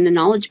article within a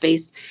knowledge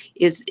base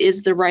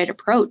is the right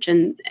approach,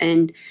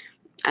 and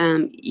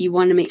you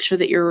want to make sure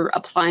that you're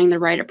applying the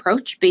right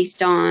approach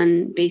based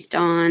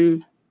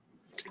on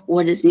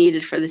what is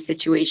needed for the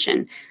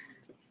situation.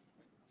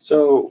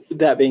 So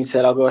that being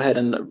said, I'll go ahead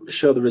and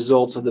show the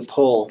results of the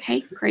poll. Okay,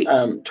 great.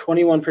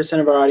 21%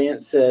 of our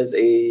audience says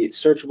a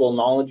searchable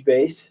knowledge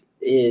base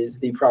is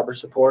the proper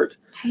support.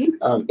 Okay.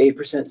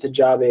 8% said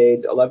job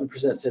aids,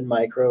 11% said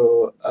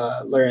micro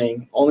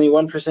learning, only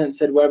 1%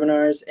 said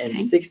webinars, and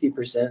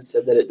 60%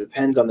 said that it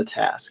depends on the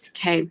task.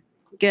 Okay,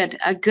 good.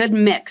 A good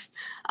mix.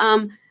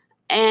 And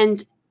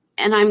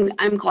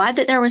I'm glad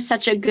that there was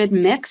such a good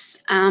mix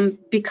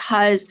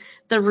because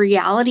the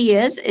reality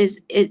is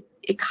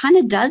it kind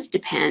of does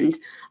depend.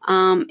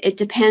 It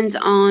depends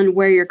on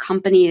where your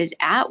company is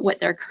at, what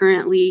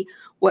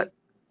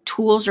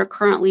tools are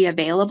currently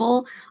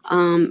available.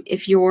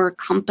 If your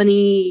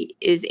company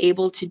is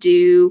able to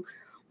do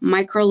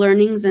micro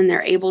learnings and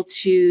they're able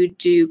to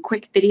do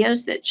quick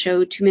videos that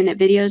show 2-minute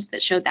videos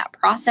that show that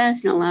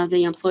process and allow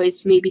the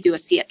employees to maybe do a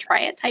see it, try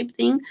it type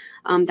thing,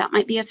 that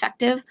might be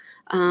effective.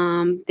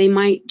 They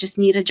might just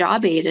need a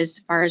job aid as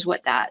far as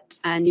what that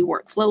new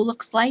workflow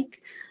looks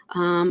like.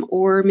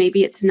 Or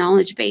maybe it's a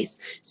knowledge base.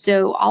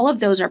 So all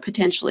of those are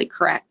potentially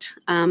correct.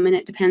 And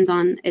it depends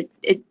on,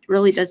 it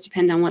really does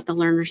depend on what the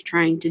learner's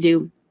trying to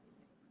do.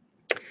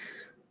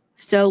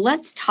 So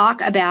let's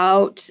talk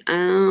about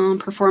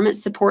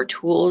performance support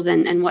tools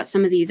and what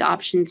some of these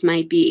options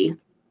might be.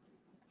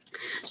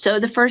 So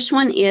the first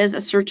one is a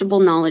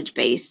searchable knowledge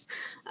base.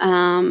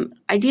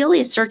 Ideally,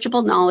 a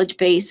searchable knowledge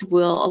base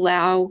will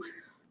allow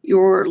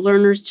your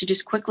learners to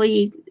just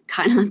quickly,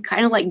 kind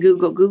of like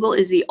Google. Google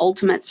is the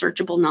ultimate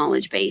searchable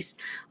knowledge base.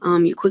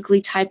 You quickly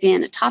type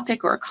in a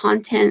topic or a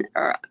content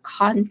or a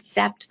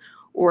concept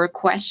or a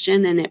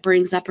question, and it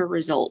brings up a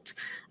result.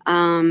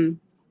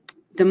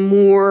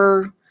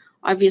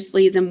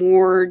 Obviously, the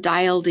more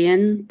dialed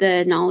in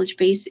the knowledge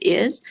base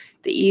is,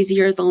 the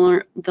easier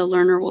the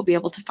learner will be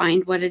able to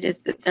find what it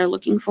is that they're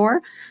looking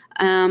for.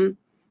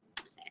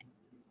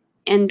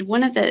 And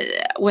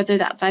whether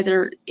that's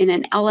either in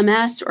an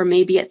LMS or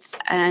maybe it's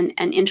an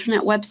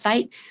internet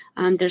website,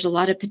 there's a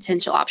lot of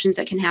potential options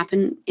that can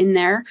happen in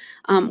there.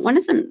 One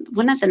of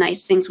the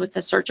nice things with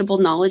a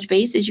searchable knowledge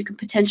base is you can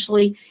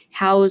potentially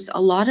house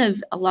a lot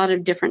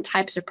of different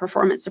types of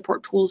performance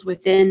support tools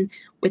within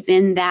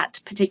that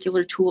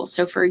particular tool.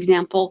 So, for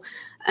example,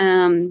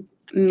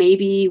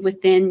 maybe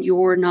within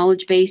your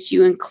knowledge base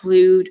you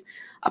include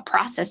a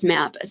process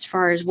map as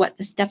far as what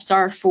the steps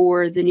are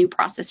for the new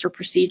process or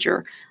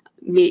procedure.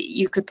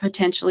 You could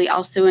potentially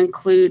also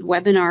include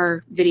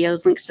webinar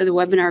videos, links to the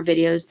webinar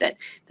videos that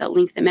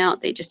link them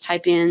out. They just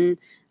type in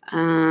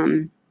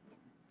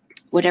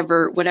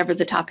whatever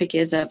the topic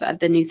is of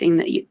the new thing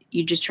that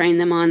you just train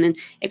them on, and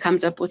it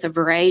comes up with a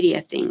variety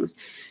of things.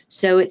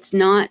 So it's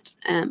not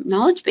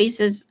knowledge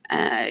bases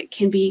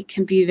can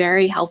be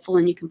very helpful,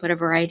 and you can put a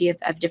variety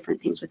of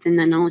different things within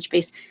the knowledge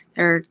base.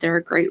 They're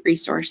a great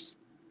resource.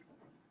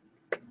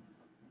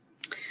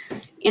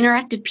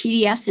 Interactive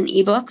PDFs and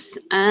ebooks.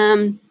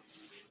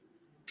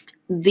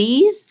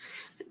 These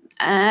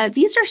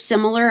are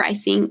similar. I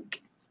think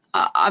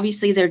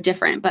obviously they're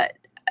different, but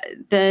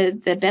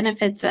the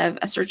benefits of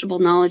a searchable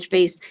knowledge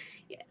base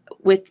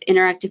with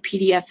interactive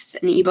PDFs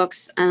and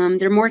ebooks,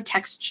 they're more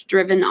text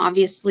driven,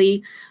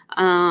 obviously.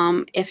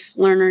 If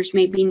learners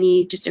maybe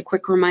need just a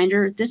quick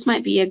reminder, this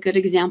might be a good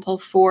example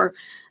for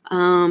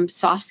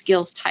soft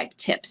skills type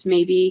tips.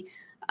 Maybe,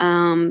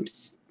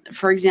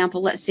 for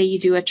example, let's say you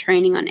do a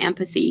training on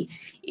empathy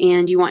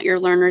and you want your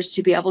learners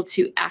to be able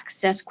to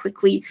access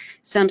quickly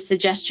some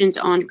suggestions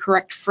on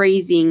correct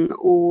phrasing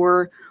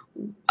or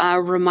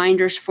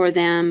reminders for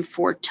them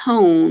for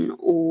tone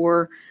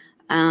or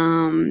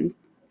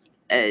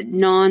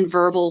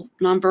nonverbal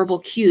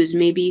cues.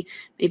 Maybe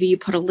you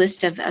put a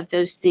list of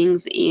those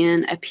things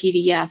in a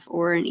PDF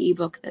or an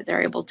ebook that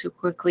they're able to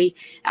quickly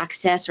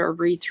access or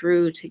read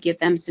through to give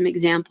them some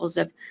examples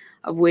of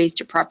ways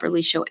to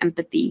properly show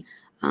empathy.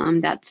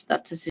 That's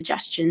a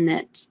suggestion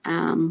that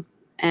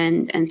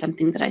and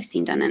something that I've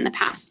seen done in the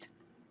past.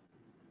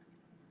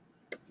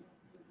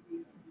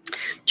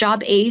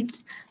 Job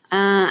aids,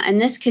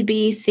 and this could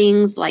be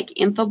things like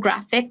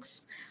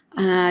infographics,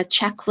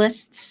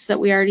 checklists that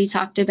we already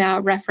talked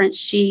about, reference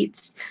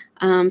sheets,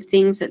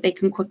 things that they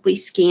can quickly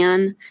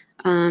scan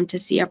to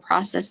see a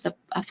process,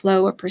 a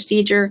flow, a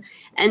procedure.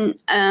 And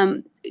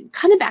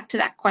kind of back to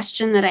that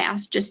question that I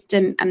asked just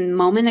a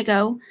moment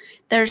ago,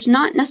 there's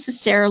not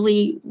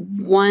necessarily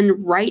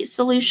one right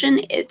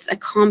solution. It's a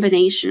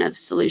combination of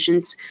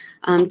solutions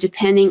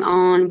depending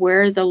on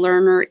where the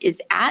learner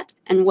is at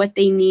and what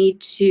they need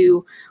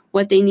to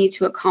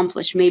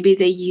accomplish. Maybe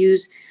they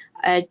use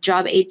a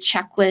job aid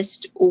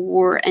checklist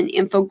or an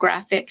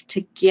infographic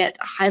to get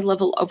a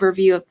high-level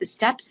overview of the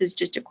steps as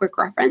just a quick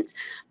reference,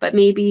 but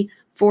maybe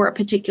for a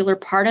particular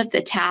part of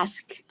the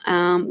task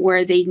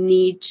where they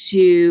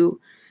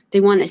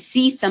want to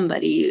see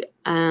somebody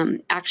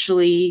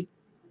actually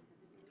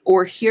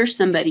or hear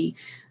somebody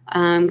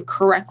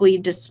correctly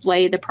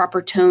display the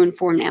proper tone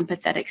for an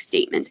empathetic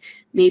statement.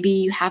 Maybe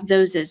you have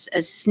those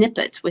as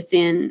snippets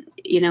within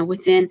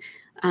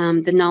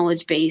the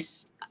knowledge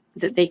base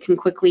that they can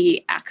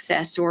quickly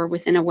access, or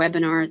within a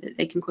webinar that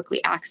they can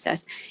quickly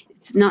access.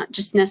 It's not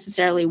just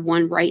necessarily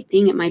one right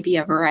thing. It might be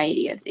a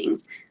variety of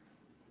things.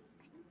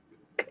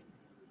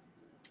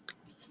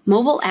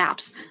 Mobile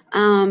apps.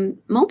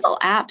 Mobile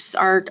apps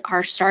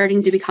are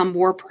starting to become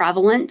more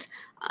prevalent,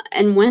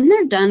 and when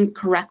they're done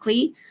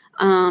correctly,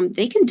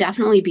 they can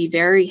definitely be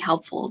very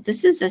helpful.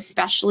 This is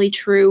especially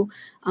true.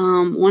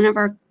 One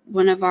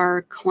of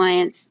our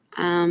clients,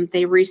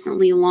 they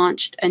recently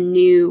launched a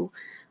new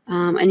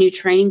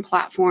training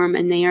platform,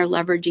 and they are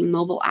leveraging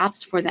mobile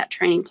apps for that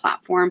training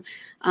platform.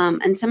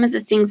 And some of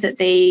the things that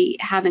they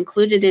have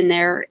included in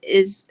there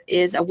is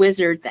a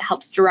wizard that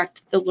helps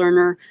direct the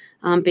learner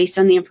based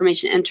on the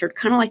information entered,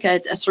 kind of like a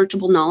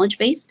searchable knowledge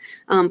base,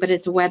 but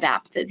it's a web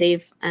app that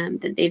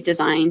they've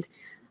designed.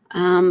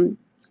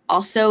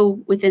 Also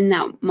within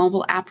that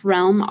mobile app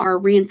realm are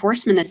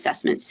reinforcement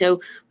assessments.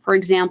 So for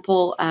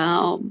example,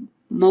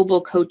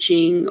 mobile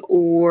coaching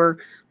or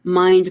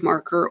Mind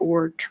Marker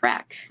or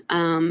Trek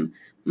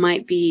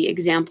might be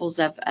examples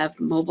of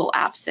mobile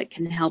apps that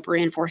can help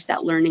reinforce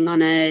that learning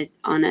on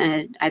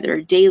either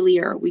a daily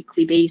or a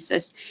weekly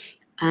basis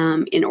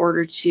in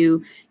order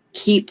to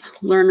keep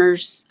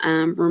learners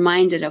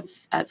reminded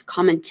of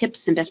common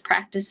tips and best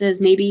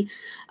practices. Maybe,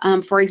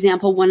 for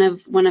example, one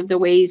of the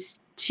ways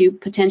to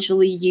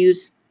potentially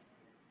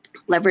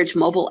leverage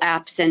mobile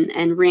apps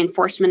and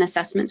reinforcement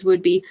assessments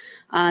would be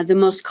the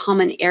most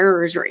common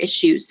errors or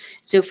issues.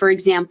 So for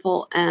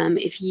example,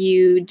 if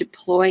you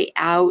deploy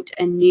out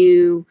a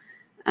new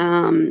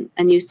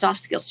soft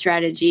skill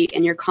strategy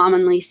and you're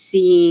commonly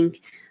seeing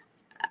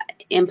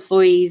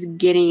employees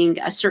getting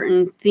a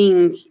certain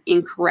thing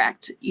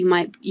incorrect,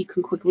 you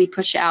can quickly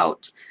push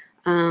out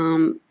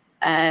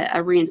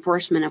a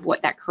reinforcement of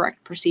what that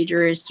correct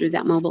procedure is through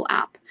that mobile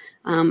app,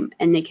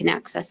 and they can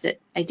access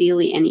it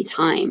ideally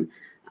anytime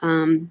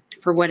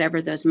for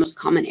whatever those most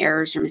common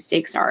errors or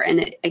mistakes are.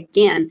 And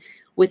again,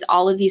 with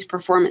all of these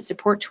performance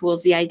support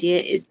tools, the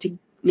idea is to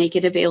make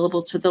it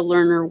available to the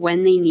learner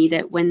when they need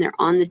it, when they're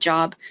on the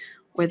job,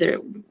 whether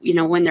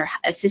when they're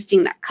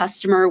assisting that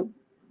customer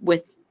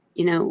with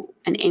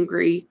an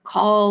angry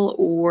call,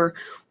 or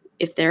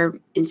if they're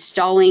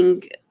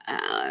installing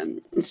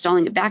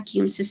a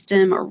vacuum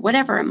system, or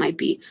whatever it might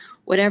be,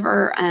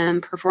 whatever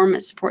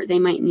performance support they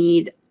might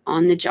need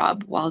on the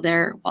job while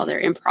they're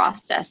in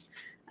process.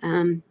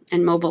 And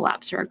mobile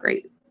apps are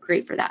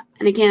great for that.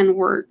 And again,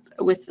 we're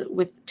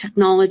with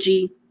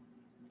technology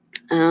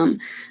and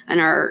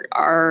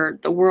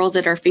the world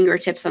at our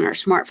fingertips on our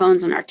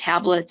smartphones, on our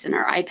tablets, and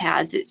our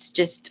iPads. It's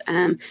just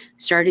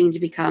starting to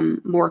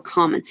become more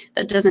common.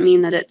 That doesn't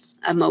mean that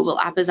a mobile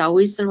app is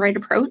always the right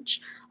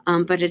approach,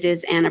 but it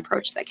is an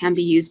approach that can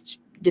be used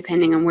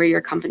depending on where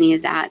your company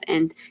is at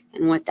and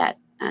what that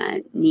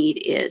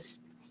need is.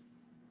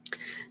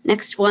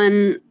 Next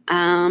one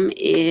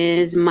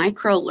is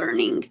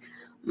micro-learning.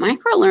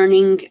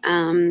 Micro-learning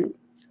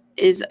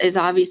is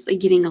obviously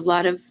getting a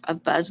lot of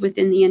buzz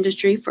within the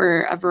industry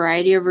for a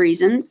variety of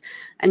reasons.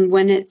 And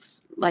when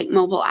it's like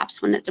mobile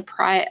apps, when it's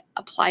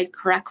applied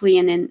correctly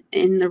and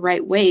in the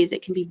right ways,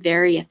 it can be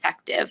very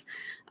effective.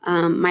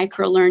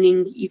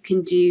 Micro-learning, you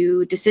can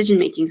do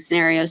decision-making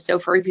scenarios. So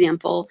for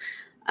example,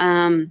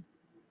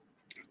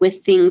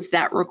 with things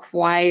that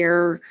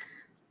require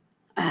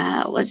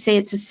let's say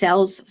it's a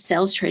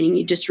sales training.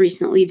 You just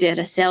recently did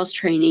a sales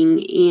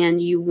training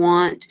and you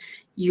want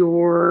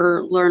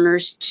your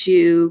learners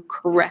to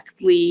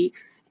correctly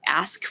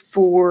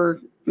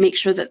make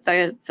sure that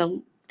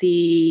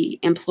the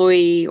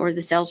employee or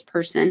the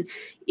salesperson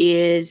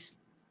is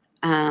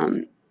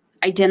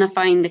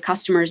identifying the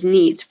customer's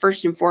needs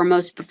first and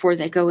foremost before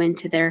they go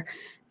into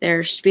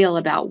their spiel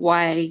about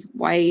why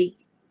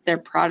their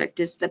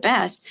product is the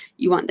best.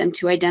 You want them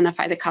to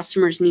identify the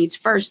customer's needs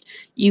first.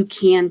 You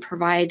can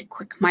provide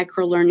quick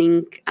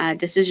micro-learning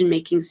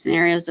decision-making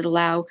scenarios that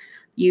allow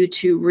you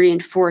to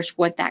reinforce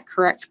what that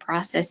correct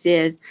process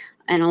is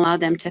and allow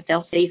them to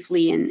fail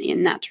safely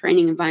in that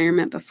training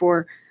environment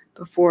before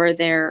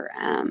they're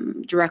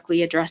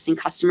directly addressing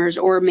customers,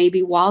 or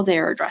maybe while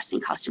they're addressing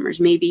customers.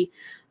 Maybe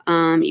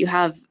you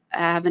have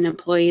an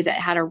employee that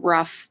had a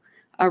rough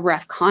a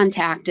rough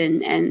contact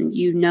and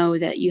you know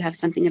that you have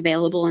something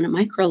available in a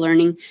micro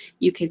learning,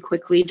 you can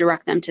quickly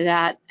direct them to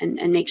that and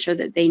make sure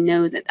that they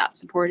know that that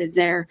support is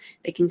there.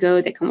 They can go,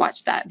 they can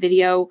watch that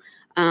video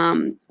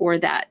or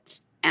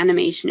that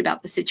animation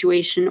about the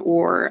situation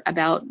or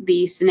about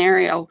the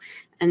scenario,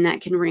 and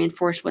that can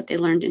reinforce what they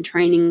learned in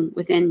training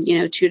within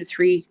 2 to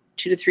 3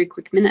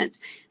 quick minutes,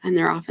 and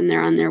they're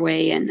on their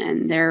way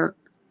and they're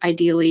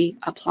ideally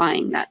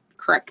applying that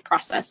correct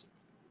process.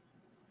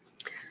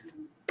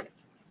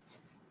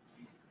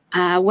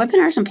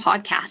 Webinars and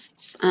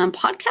podcasts.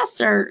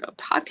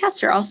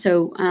 Podcasts are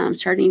also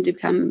starting to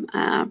become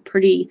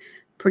pretty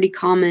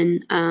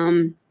common,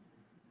 and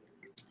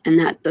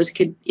that those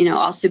could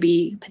also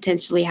be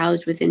potentially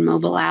housed within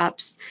mobile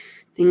apps,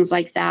 things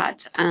like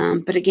that.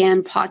 But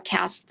again,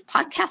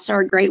 podcasts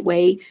are a great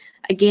way,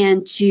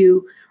 again,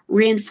 to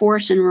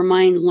reinforce and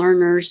remind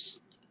learners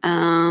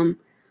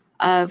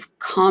of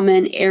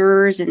common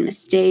errors and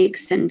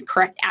mistakes and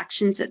correct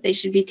actions that they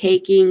should be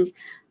taking.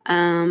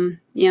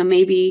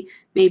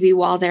 Maybe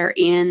while they're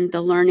in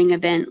the learning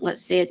event,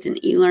 let's say it's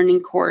an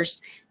e-learning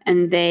course,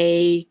 and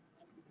they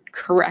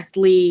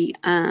correctly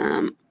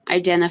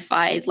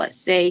identified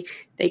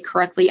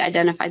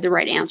the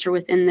right answer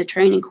within the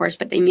training course,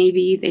 but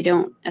they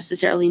don't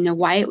necessarily know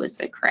why it was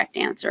the correct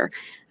answer.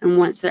 And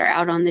once they're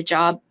out on the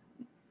job,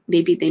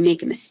 maybe they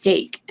make a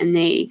mistake and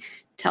they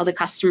tell the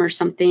customer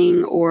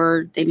something,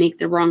 or they make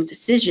the wrong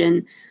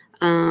decision,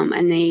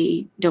 and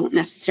they don't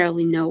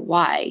necessarily know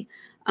why.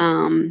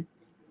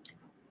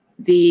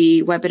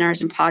 The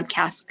webinars and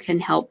podcasts can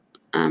help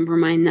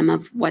remind them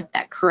of what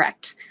that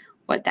correct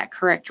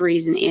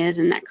reason is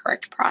and that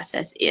correct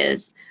process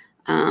is,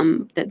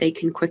 that they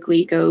can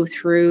quickly go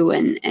through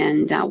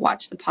and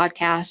watch the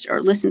podcast or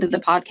listen to the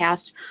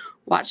podcast,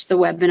 watch the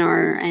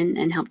webinar,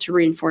 and help to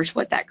reinforce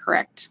what that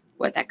correct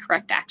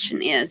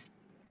action is.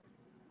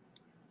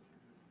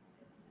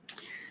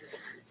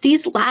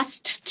 These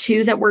last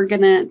two that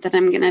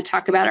I'm gonna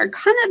talk about are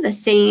kind of the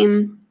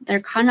same.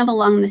 They're kind of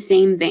along the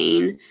same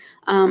vein.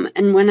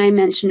 And when I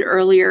mentioned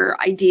earlier,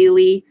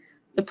 ideally,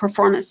 the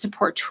performance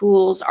support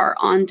tools are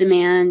on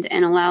demand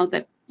and allow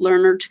the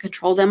learner to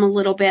control them a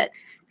little bit.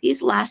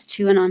 These last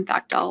two, and in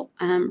fact, I'll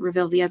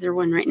reveal the other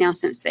one right now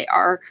since they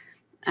are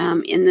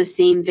in the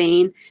same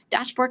vein.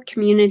 Dashboard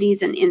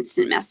communities and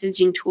instant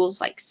messaging tools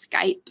like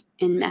Skype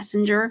and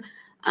Messenger,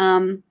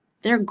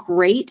 they're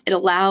great. It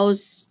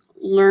allows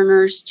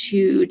learners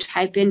to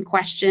type in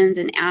questions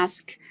and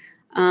ask,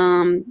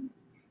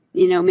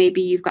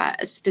 maybe you've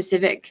got a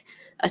specific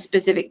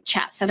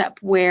chat setup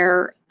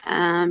where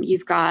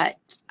you've got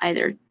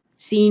either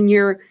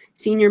senior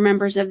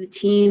members of the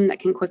team that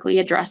can quickly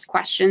address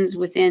questions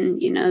within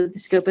the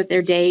scope of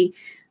their day.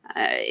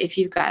 If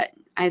you've got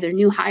either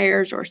new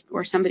hires or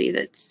somebody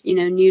that's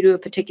new to a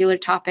particular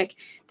topic,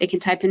 they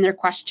can type in their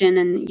question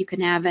and you can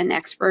have an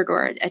expert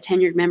or a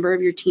tenured member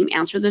of your team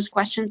answer those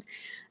questions.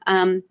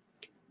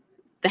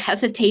 The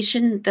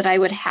hesitation that I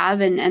would have,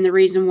 and the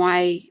reason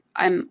why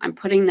I'm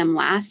putting them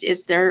last,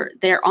 is they're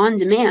on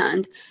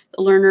demand.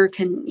 The learner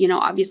can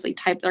obviously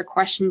type their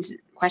questions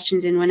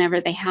in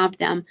whenever they have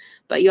them,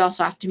 but you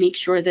also have to make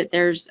sure that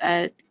there's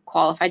a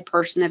qualified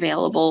person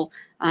available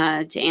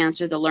to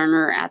answer the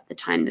learner at the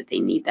time that they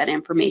need that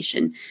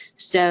information.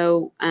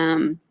 So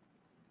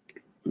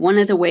one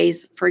of the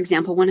ways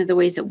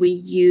that we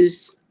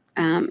use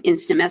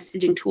instant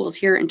messaging tools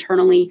here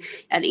internally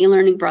at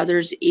eLearning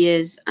Brothers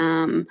is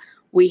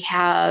we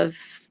have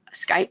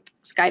Skype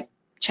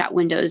chat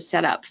windows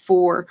set up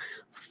for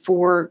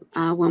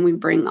when we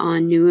bring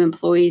on new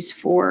employees.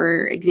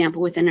 For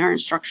example, within our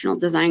instructional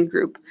design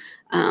group,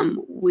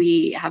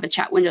 we have a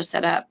chat window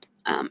set up.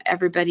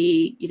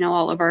 Everybody,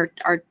 all of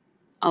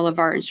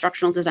our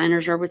instructional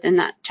designers are within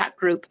that chat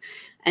group.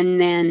 And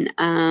then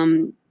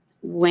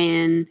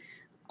when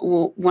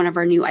one of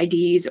our new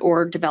IDs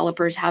or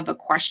developers have a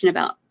question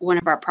about one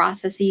of our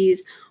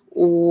processes,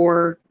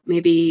 or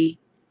maybe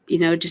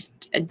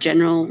just a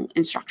general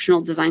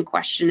instructional design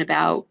question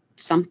about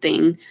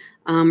something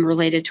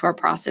related to our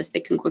process, they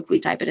can quickly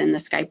type it in the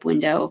Skype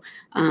window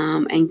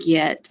and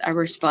get a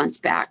response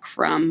back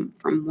from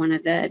one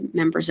of the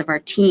members of our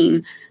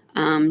team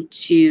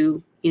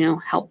to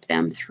help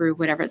them through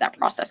whatever that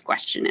process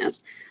question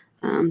is.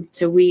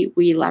 So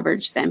we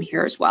leverage them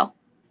here as well.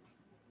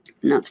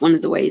 And that's one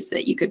of the ways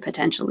that you could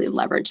potentially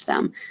leverage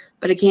them.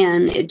 But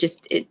again,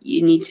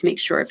 you need to make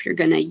sure, if you're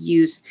going to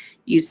use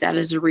that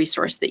as a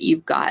resource, that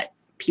you've got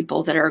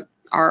people that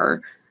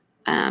are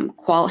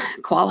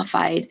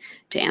qualified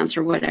to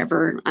answer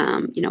whatever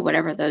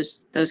whatever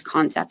those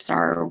concepts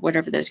are, or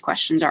whatever those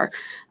questions are.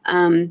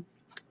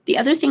 The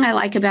other thing I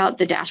like about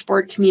the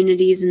dashboard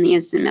communities and the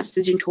instant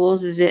messaging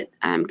tools is it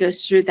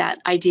goes through that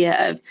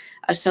idea of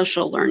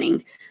social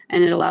learning.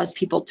 And it allows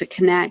people to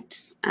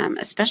connect,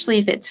 especially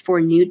if it's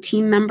for new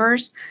team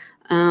members.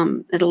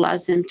 It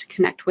allows them to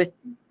connect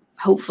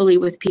hopefully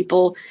with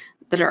people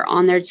that are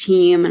on their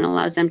team, and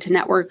allows them to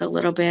network a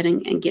little bit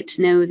and get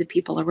to know the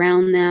people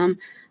around them.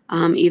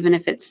 even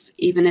if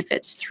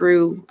it's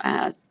through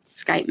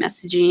Skype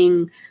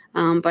messaging,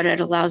 but it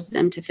allows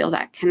them to feel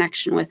that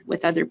connection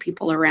with other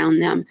people around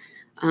them,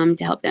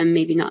 to help them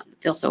maybe not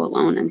feel so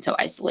alone and so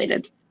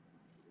isolated.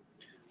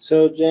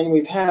 So Jen,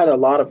 we've had a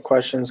lot of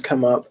questions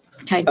come up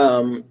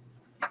Okay.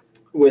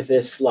 With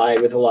this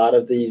slide, with a lot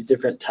of these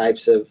different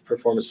types of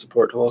performance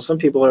support tools. Some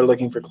people are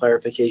looking for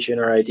clarification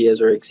or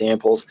ideas or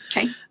examples.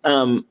 Okay.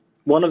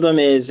 One of them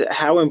is,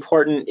 how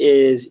important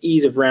is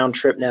ease of round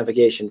trip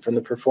navigation from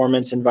the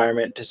performance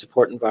environment to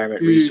support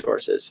environment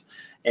resources?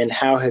 And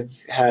how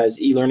has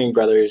eLearning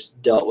Brothers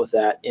dealt with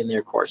that in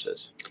their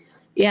courses?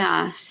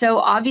 Yeah, so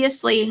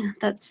obviously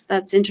that's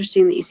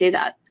interesting that you say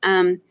that.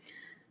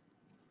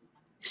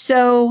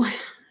 So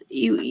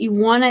you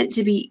want it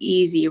to be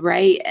easy,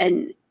 right?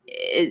 And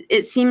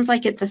it seems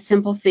like it's a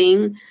simple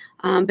thing,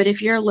 but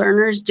if your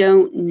learners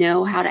don't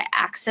know how to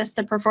access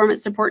the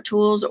performance support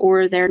tools,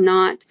 or they're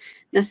not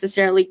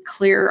necessarily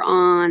clear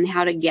on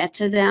how to get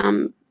to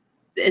them,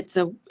 it's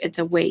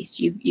a waste.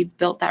 You've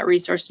built that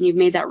resource and you've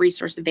made that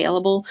resource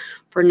available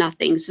for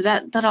nothing. So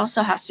that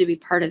also has to be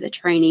part of the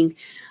training.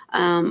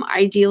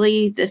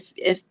 Ideally,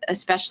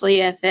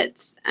 especially if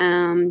it's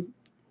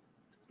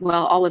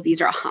well, all of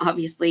these are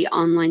obviously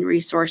online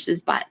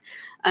resources, but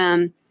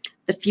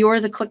the fewer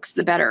the clicks,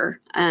 the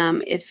better.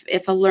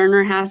 If a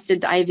learner has to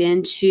dive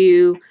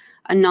into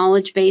a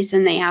knowledge base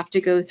and they have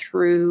to go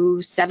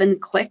through 7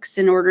 clicks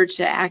in order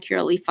to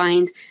accurately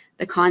find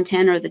the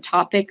content or the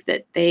topic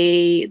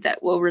that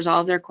will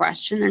resolve their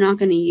question, they're not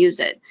going to use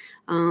it,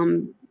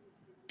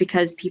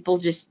 because people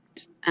just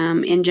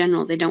in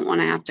general, they don't want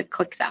to have to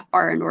click that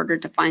far in order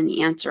to find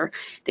the answer.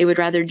 They would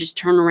rather just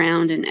turn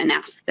around and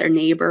ask their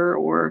neighbor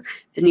or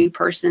the new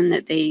person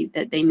that they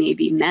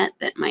maybe met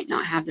that might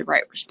not have the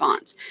right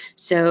response.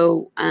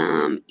 So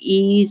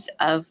ease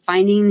of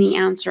finding the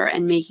answer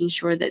and making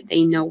sure that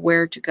they know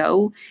where to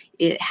go,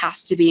 it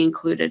has to be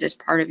included as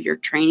part of your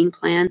training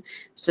plan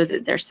so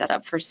that they're set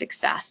up for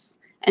success.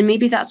 And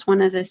maybe that's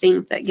one of the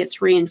things that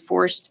gets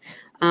reinforced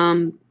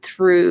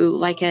through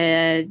like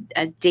a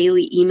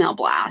daily email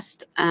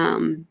blast.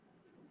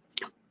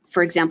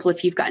 For example,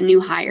 if you've got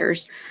new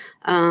hires,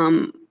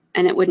 and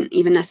it wouldn't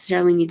even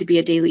necessarily need to be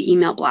a daily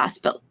email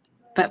blast, but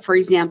for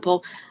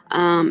example,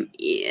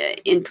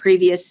 in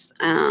previous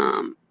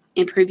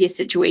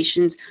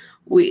situations,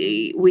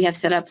 we have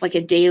set up like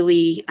a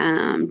daily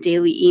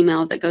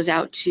email that goes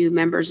out to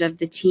members of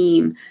the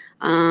team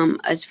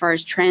as far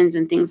as trends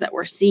and things that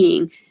we're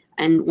seeing.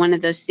 And one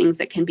of those things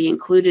that can be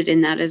included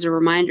in that is a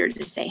reminder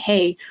to say,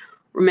 hey,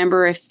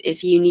 remember,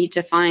 if you need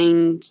to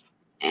find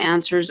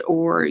answers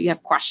or you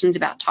have questions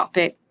about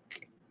topic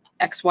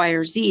X, Y,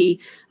 or Z,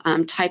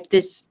 type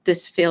this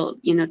field,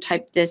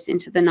 type this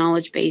into the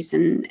knowledge base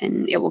and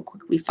it will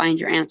quickly find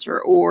your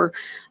answer. Or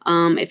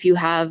if you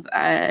have,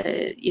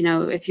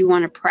 if you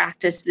want to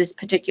practice this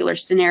particular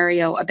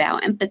scenario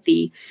about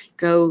empathy,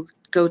 go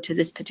to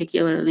this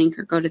particular link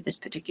or go to this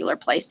particular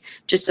place,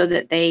 just so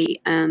that they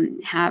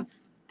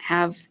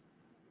have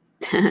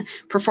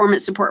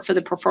performance support for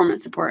the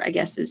performance support, I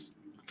guess, is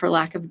for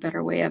lack of a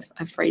better way of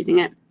phrasing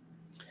it.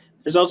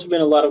 There's also been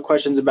a lot of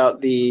questions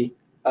about the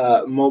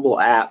mobile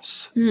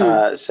apps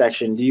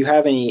section. Do you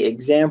have any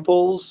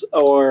examples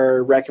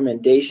or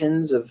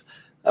recommendations of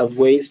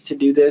ways to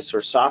do this,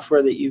 or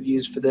software that you've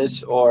used for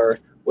this, or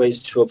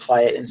ways to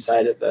apply it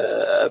inside of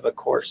a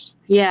course?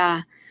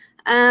 Yeah.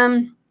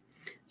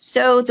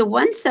 So the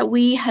ones that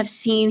we have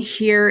seen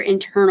here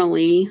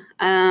internally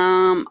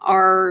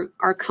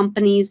are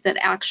companies that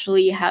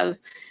actually have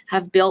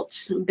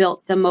built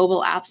the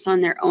mobile apps on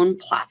their own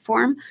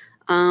platform.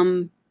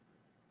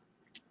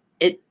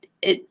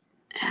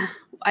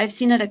 I've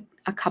seen it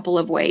a couple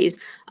of ways,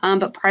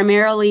 but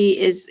primarily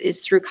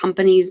is through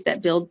companies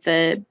that build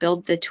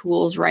the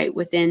tools right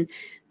within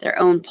their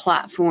own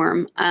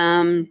platform.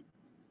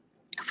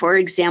 For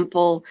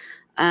example,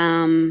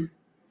 one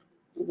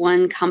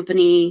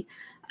company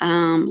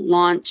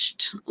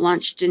launched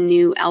a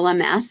new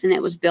LMS, and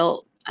it was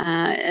built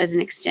as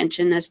an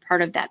extension as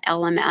part of that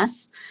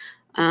LMS.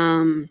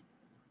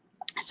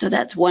 So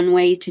that's one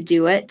way to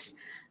do it.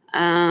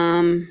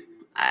 I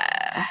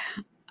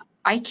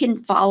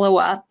can follow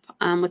up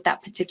with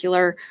that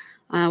particular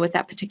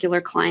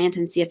client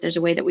and see if there's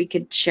a way that we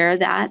could share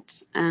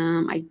that.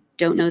 I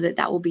don't know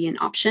that will be an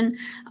option,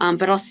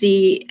 but I'll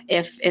see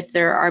if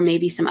there are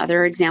maybe some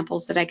other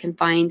examples that I can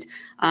find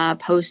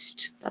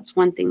post. That's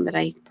one thing that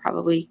I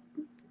probably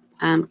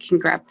can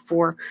grab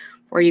for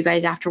you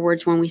guys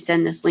afterwards when we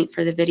send this link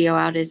for the video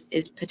out, is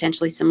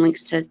potentially some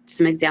links to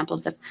some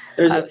examples of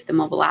the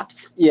mobile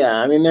apps. Yeah,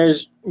 I mean,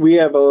 we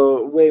have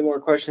way more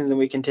questions than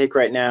we can take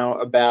right now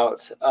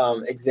about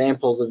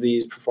examples of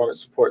these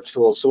performance support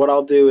tools. So what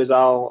I'll do is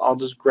I'll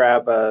just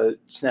grab a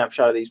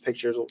snapshot of these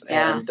pictures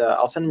and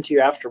I'll send them to you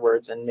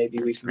afterwards, and maybe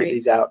we can get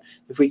these out.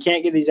 If we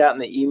can't get these out in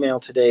the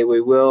email today,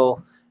 we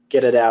will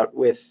get it out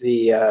with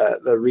the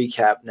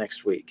recap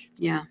next week.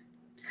 Yeah.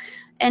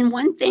 And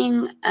one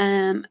thing,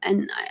 and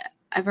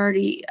I've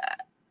already,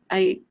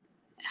 I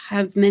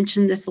have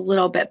mentioned this a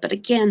little bit, but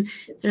again,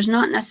 there's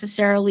not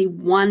necessarily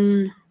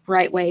one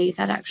right way.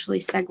 That actually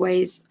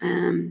segues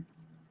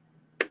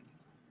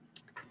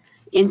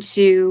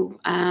into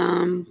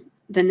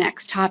the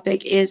next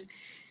topic. Is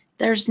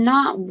there's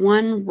not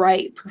one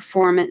right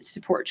performance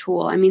support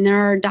tool. I mean, there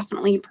are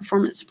definitely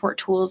performance support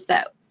tools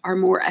that are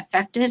more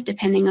effective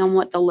depending on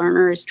what the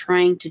learner is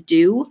trying to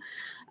do,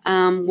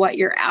 what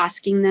you're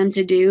asking them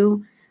to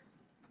do.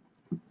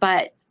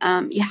 But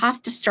you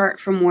have to start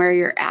from where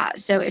you're at.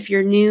 So if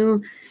you're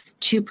new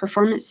to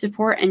performance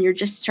support and you're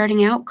just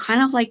starting out,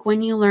 kind of like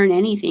when you learn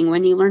anything,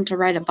 when you learn to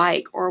ride a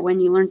bike or when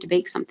you learn to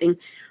bake something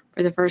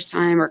for the first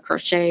time, or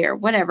crochet, or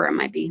whatever it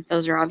might be.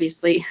 Those are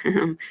obviously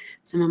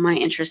some of my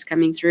interests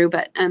coming through.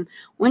 But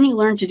when you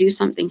learn to do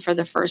something for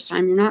the first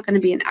time, you're not going to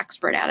be an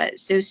expert at it.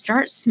 So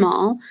start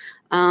small.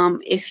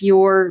 If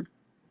your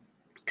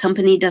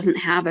company doesn't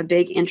have a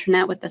big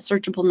intranet with a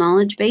searchable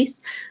knowledge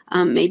base,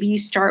 maybe you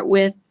start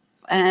with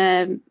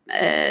a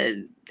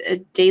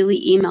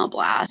daily email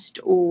blast,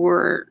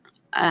 or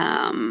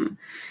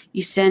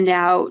you send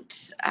out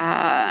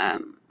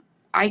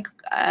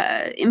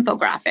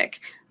infographic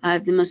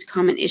of the most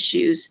common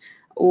issues,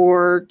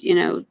 or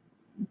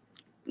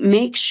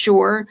make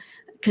sure,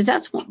 because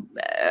that's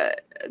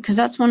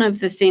one of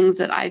the things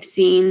that I've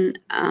seen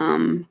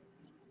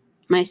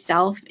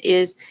myself,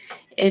 is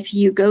if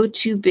you go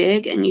too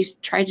big and you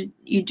try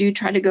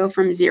to go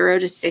from 0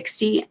 to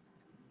 60,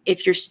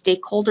 if your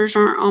stakeholders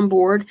aren't on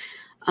board,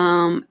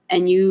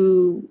 and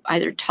you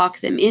either talk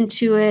them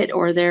into it,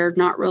 or they're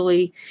not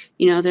really,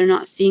 they're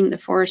not seeing the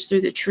forest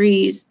through the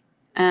trees,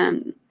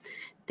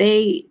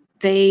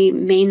 they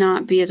may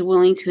not be as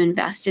willing to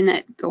invest in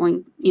it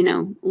going,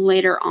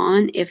 later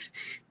on, if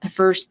the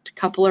first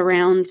couple of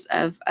rounds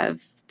of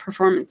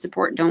performance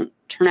support don't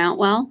turn out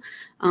well,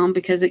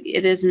 because it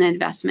is an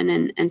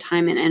investment in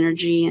time and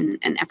energy and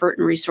effort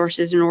and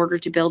resources in order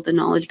to build the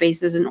knowledge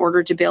bases, in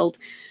order to build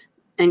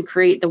and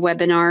create the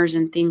webinars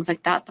and things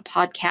like that, the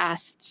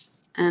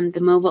podcasts,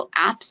 the mobile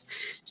apps.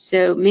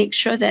 So make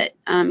sure that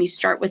you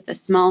start with the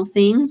small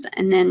things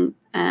and then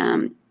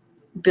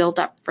build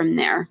up from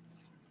there.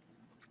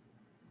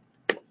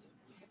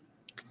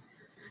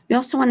 You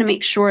also want to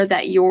make sure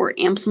that you're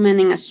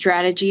implementing a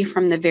strategy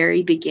from the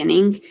very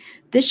beginning.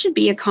 This should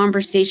be a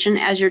conversation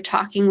as you're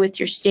talking with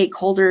your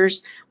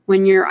stakeholders,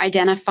 when you're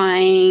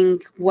identifying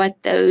what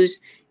those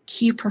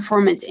key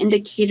performance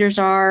indicators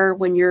are,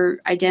 when you're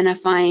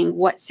identifying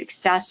what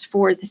success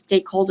for the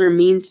stakeholder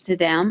means to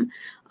them.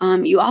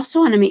 You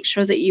also want to make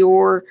sure that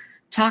you're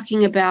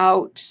talking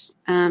about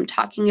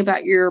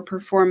your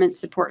performance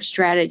support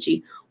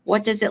strategy.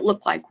 What does it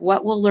look like?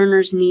 What will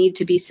learners need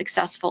to be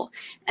successful?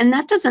 And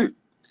that doesn't,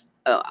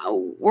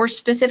 we're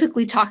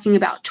specifically talking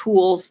about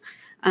tools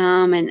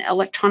and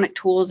electronic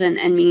tools and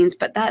means,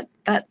 but that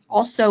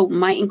also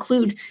might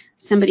include,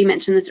 somebody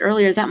mentioned this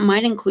earlier, that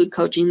might include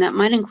coaching, that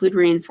might include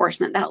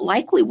reinforcement, that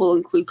likely will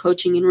include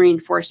coaching and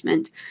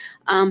reinforcement.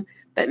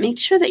 But make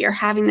sure that you're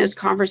having those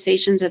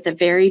conversations at the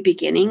very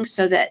beginning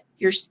so that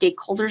your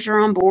stakeholders are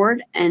on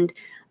board, and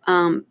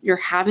you're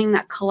having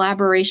that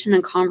collaboration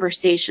and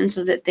conversation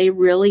so that they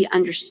really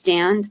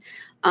understand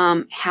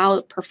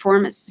how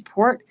performance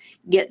support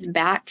gets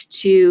back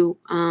to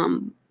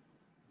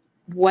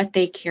what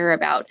they care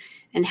about.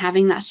 And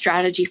having that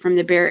strategy from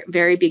the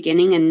very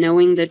beginning and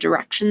knowing the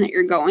direction that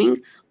you're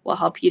going will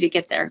help you to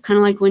get there. Kind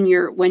of like when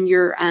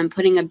you're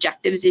putting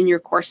objectives in your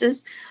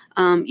courses,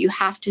 you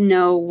have to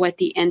know what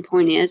the end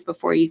point is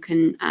before you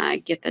can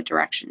get the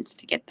directions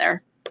to get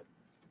there.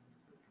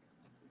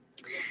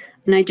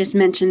 And I just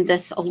mentioned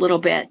this a little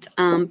bit,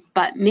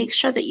 but make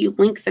sure that you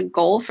link the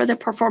goal for the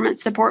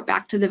performance support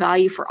back to the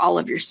value for all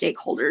of your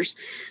stakeholders.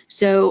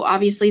 So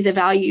obviously the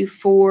value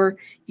for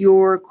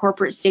your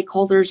corporate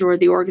stakeholders or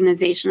the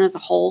organization as a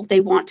whole,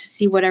 they want to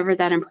see whatever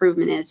that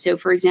improvement is. So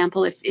for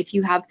example, if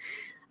you have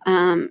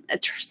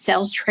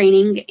sales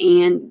training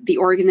and the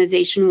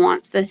organization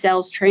wants the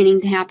sales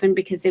training to happen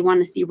because they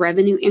want to see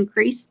revenue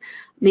increase,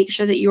 make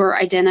sure that you are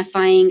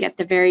identifying at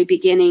the very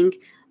beginning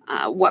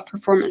what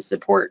performance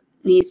support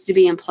needs to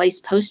be in place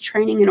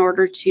post-training in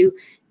order to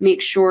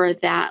make sure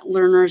that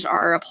learners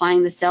are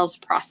applying the sales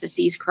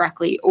processes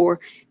correctly, or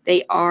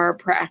they are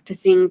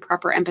practicing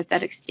proper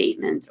empathetic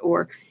statements,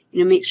 or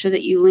make sure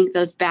that you link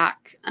those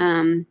back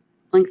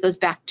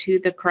to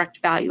the correct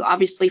value.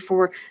 Obviously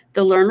for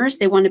the learners,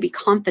 they want to be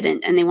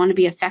confident and they want to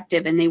be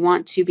effective and they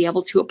want to be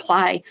able to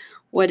apply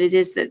what it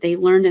is that they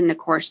learned in the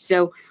course.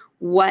 So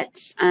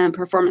what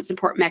performance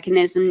support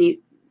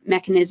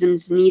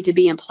mechanisms need to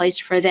be in place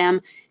for them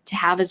to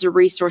have as a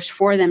resource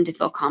for them to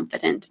feel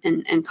confident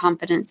and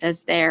confidence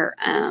as they're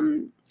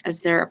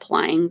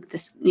applying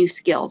the new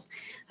skills.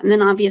 And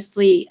then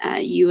obviously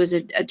you as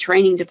a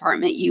training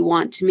department, you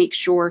want to make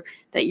sure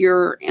that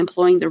you're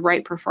employing the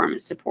right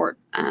performance support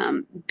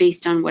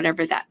based on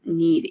whatever that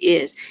need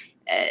is.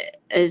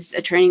 As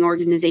a training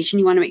organization,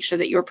 you want to make sure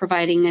that you're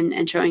providing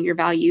and showing your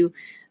value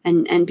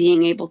and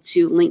being able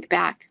to link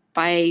back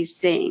by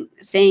saying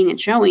and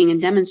showing and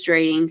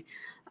demonstrating,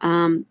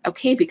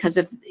 okay, because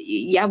of,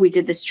 yeah, we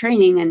did this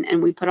training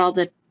and we put all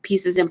the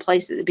pieces in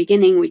place at the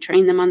beginning. We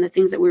trained them on the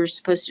things that we were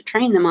supposed to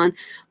train them on,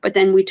 but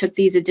then we took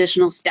these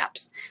additional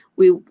steps.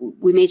 We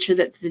made sure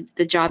that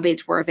the job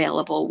aids were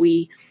available.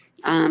 We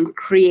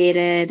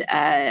created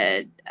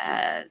a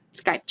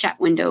Skype chat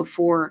window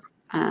for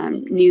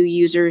new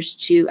users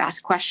to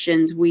ask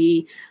questions.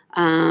 We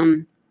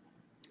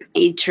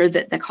made sure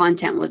that the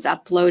content was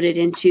uploaded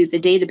into the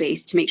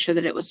database to make sure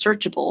that it was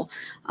searchable.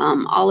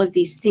 All of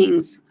these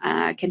things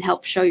can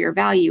help show your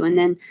value, and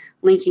then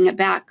linking it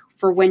back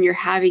for when you're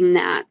having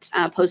that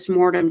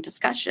post-mortem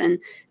discussion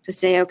to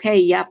say, okay,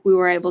 yep, we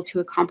were able to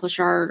accomplish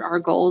our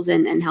goals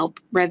and help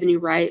revenue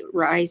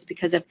rise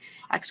because of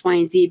X, Y,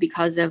 and Z,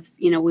 because of,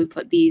 we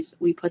put these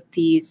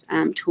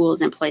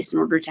tools in place in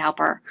order to help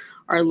our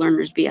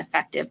learners be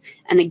effective.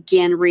 And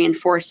again,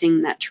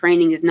 reinforcing that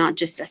training is not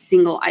just a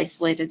single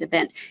isolated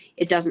event.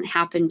 It doesn't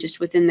happen just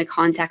within the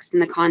context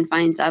and the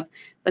confines of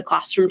the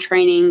classroom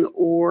training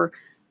or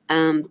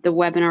the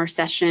webinar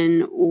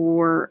session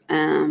or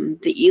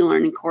the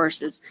e-learning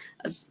courses.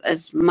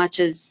 As much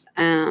as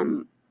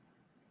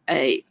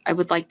I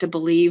would like to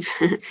believe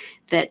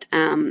that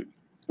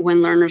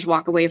when learners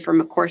walk away from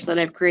a course that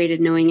I've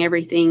created knowing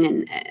everything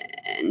and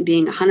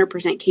being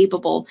 100%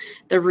 capable,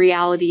 the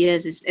reality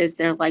is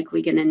they're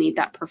likely going to need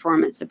that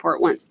performance support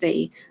once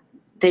they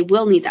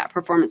will need that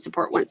performance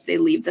support once they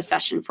leave the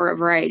session for a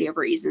variety of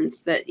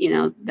reasons that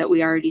that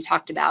we already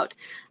talked about.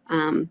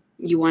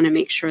 You want to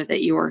make sure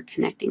that you're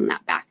connecting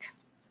that back.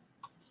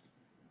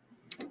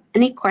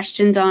 Any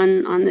questions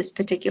on this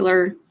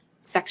particular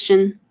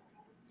section?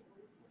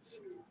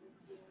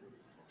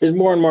 There's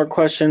more and more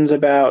questions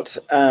about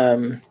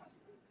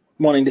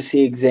wanting to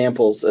see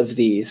examples of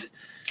these.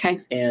 Okay.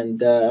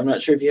 And I'm not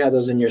sure if you have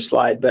those in your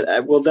slide,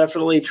 but we'll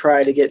definitely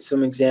try to get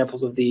some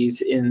examples of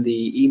these in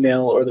the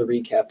email or the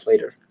recap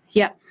later.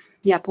 Yep.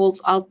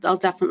 I'll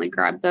definitely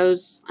grab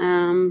those.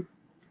 And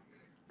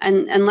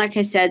like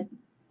I said,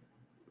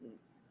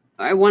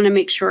 I want to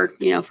make sure,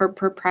 for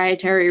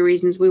proprietary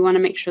reasons, we want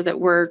to make sure that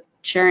we're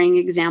sharing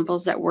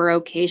examples that we're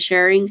okay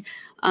sharing.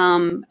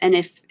 And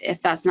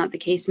if that's not the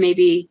case,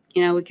 maybe,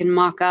 we can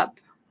mock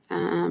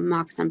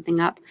something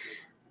up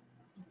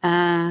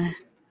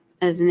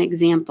as an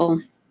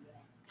example.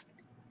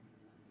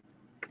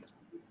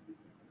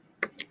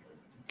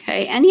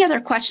 Okay, any other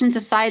questions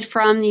aside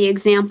from the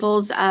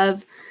examples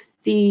of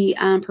the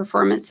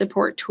performance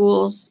support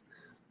tools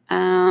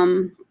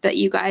that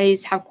you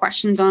guys have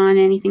questions on?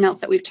 Anything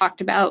else that we've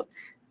talked about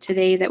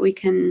today that we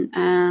can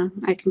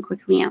I can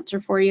quickly answer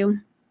for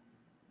you?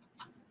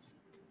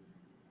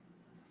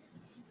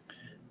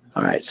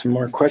 All right, some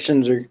more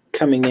questions are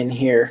coming in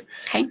here.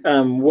 Okay.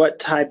 What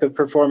type of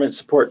performance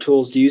support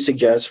tools do you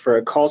suggest for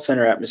a call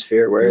center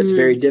atmosphere where it's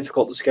very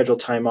difficult to schedule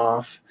time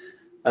off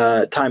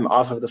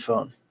of the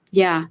phone?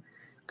 Yeah,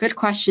 good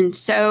question.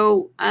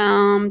 So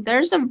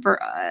there's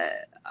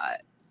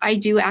I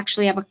do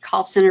actually have a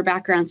call center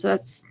background, so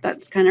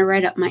that's kind of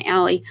right up my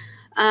alley.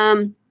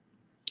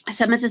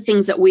 Some of the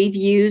things that we've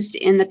used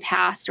in the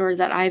past, or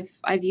that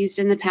I've used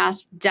in the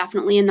past,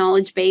 definitely a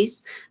knowledge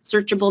base,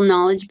 searchable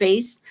knowledge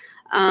base.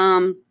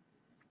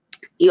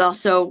 You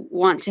also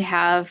want to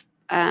have,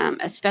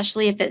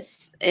 especially if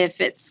it's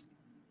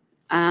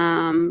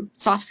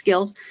soft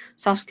skills.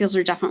 Soft skills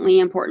are definitely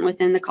important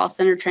within the call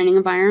center training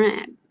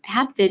environment.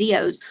 Have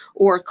videos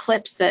or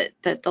clips that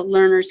the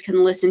learners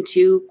can listen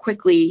to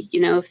quickly.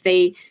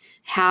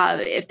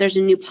 If there's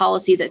a new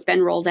policy that's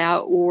been rolled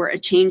out or a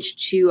change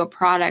to a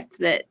product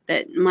that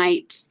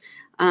might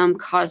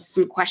cause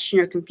some question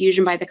or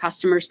confusion by the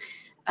customers,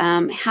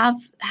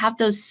 have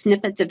those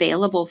snippets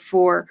available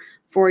for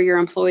your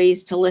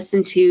employees to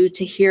listen to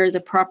hear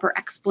the proper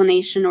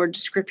explanation or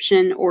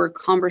description or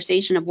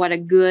conversation of what a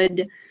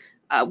good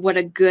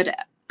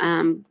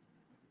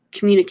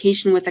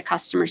communication with the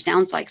customer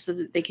sounds like, so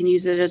that they can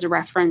use it as a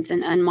reference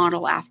and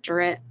model after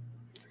it.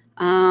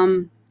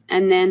 And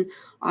then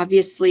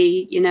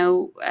obviously,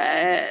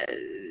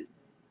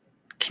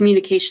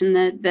 communication,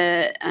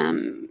 the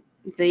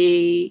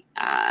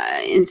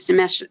instant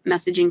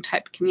messaging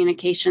type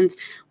communications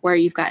where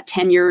you've got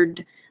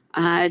tenured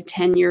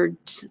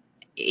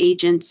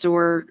agents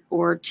or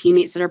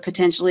teammates that are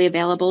potentially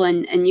available,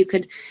 and you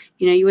could,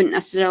 you wouldn't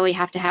necessarily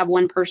have to have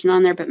one person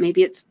on there, but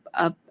maybe it's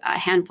a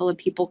handful of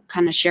people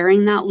kind of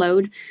sharing that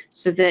load,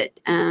 so that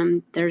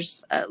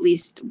there's at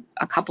least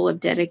a couple of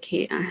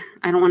dedicated,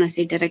 I don't want to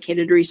say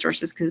dedicated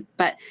resources,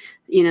 but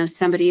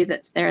somebody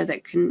that's there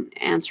that can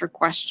answer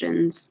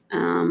questions,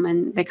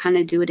 and they kind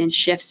of do it in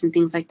shifts and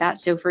things like that.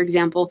 So for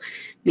example,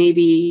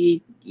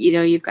 maybe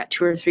you've got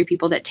 2 or 3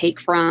 people that take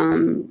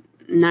from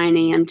 9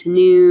 a.m. to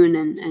noon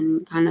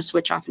and kind of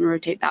switch off and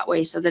rotate that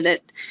way, so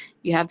that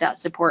you have that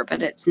support,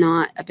 but it's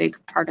not a big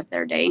part of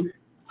their day.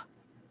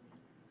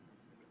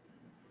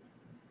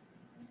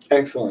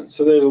 Excellent.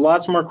 So there's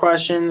lots more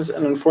questions,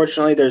 and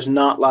unfortunately there's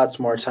not lots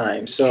more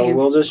time. So Okay.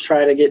 We'll just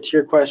try to get to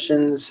your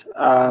questions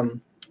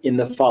in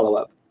the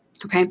follow-up.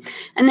 Okay,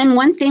 and then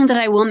one thing that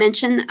I will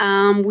mention,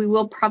 we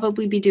will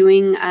probably be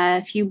doing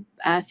a few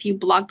a few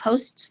blog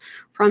posts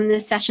from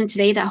this session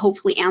today to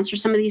hopefully answer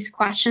some of these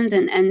questions,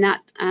 and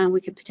that we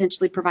could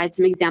potentially provide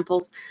some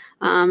examples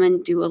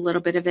and do a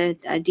little bit of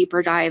a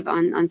deeper dive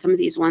on some of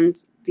these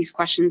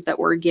questions that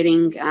we're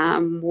getting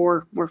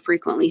more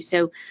frequently.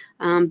 So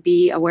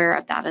be aware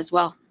of that as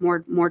well.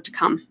 More to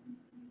come.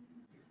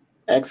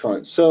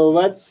 Excellent. So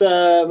let's,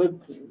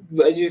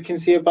 as you can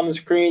see up on the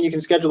screen, you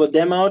can schedule a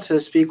demo to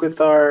speak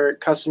with our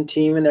custom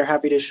team, and they're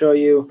happy to show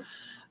you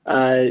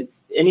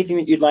anything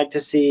that you'd like to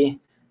see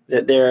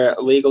that they're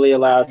legally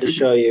allowed to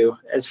show you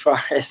as far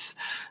as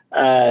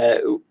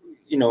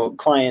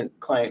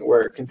client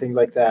work and things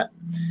like that.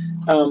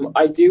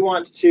 I do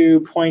want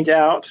to point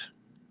out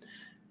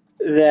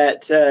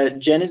that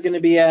Jen is going to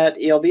be at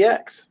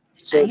ELBX.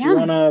 So if you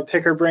want to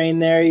pick her brain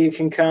there, you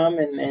can come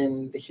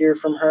and hear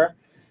from her.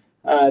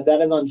 That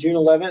is on June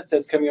 11th.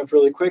 That's coming up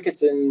really quick.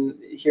 It's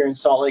here in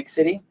Salt Lake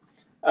City.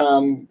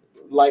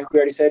 Like we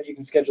already said, you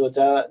can schedule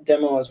a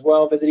demo as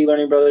well. Visit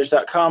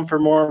elearningbrothers.com for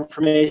more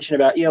information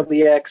about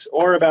ELBX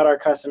or about our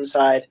custom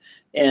side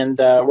and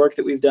work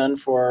that we've done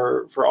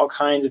for all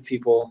kinds of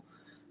people.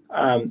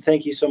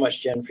 Thank you so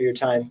much, Jen, for your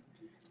time.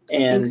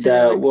 And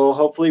we'll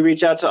hopefully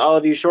reach out to all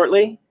of you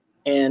shortly.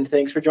 And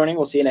thanks for joining.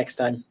 We'll see you next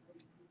time.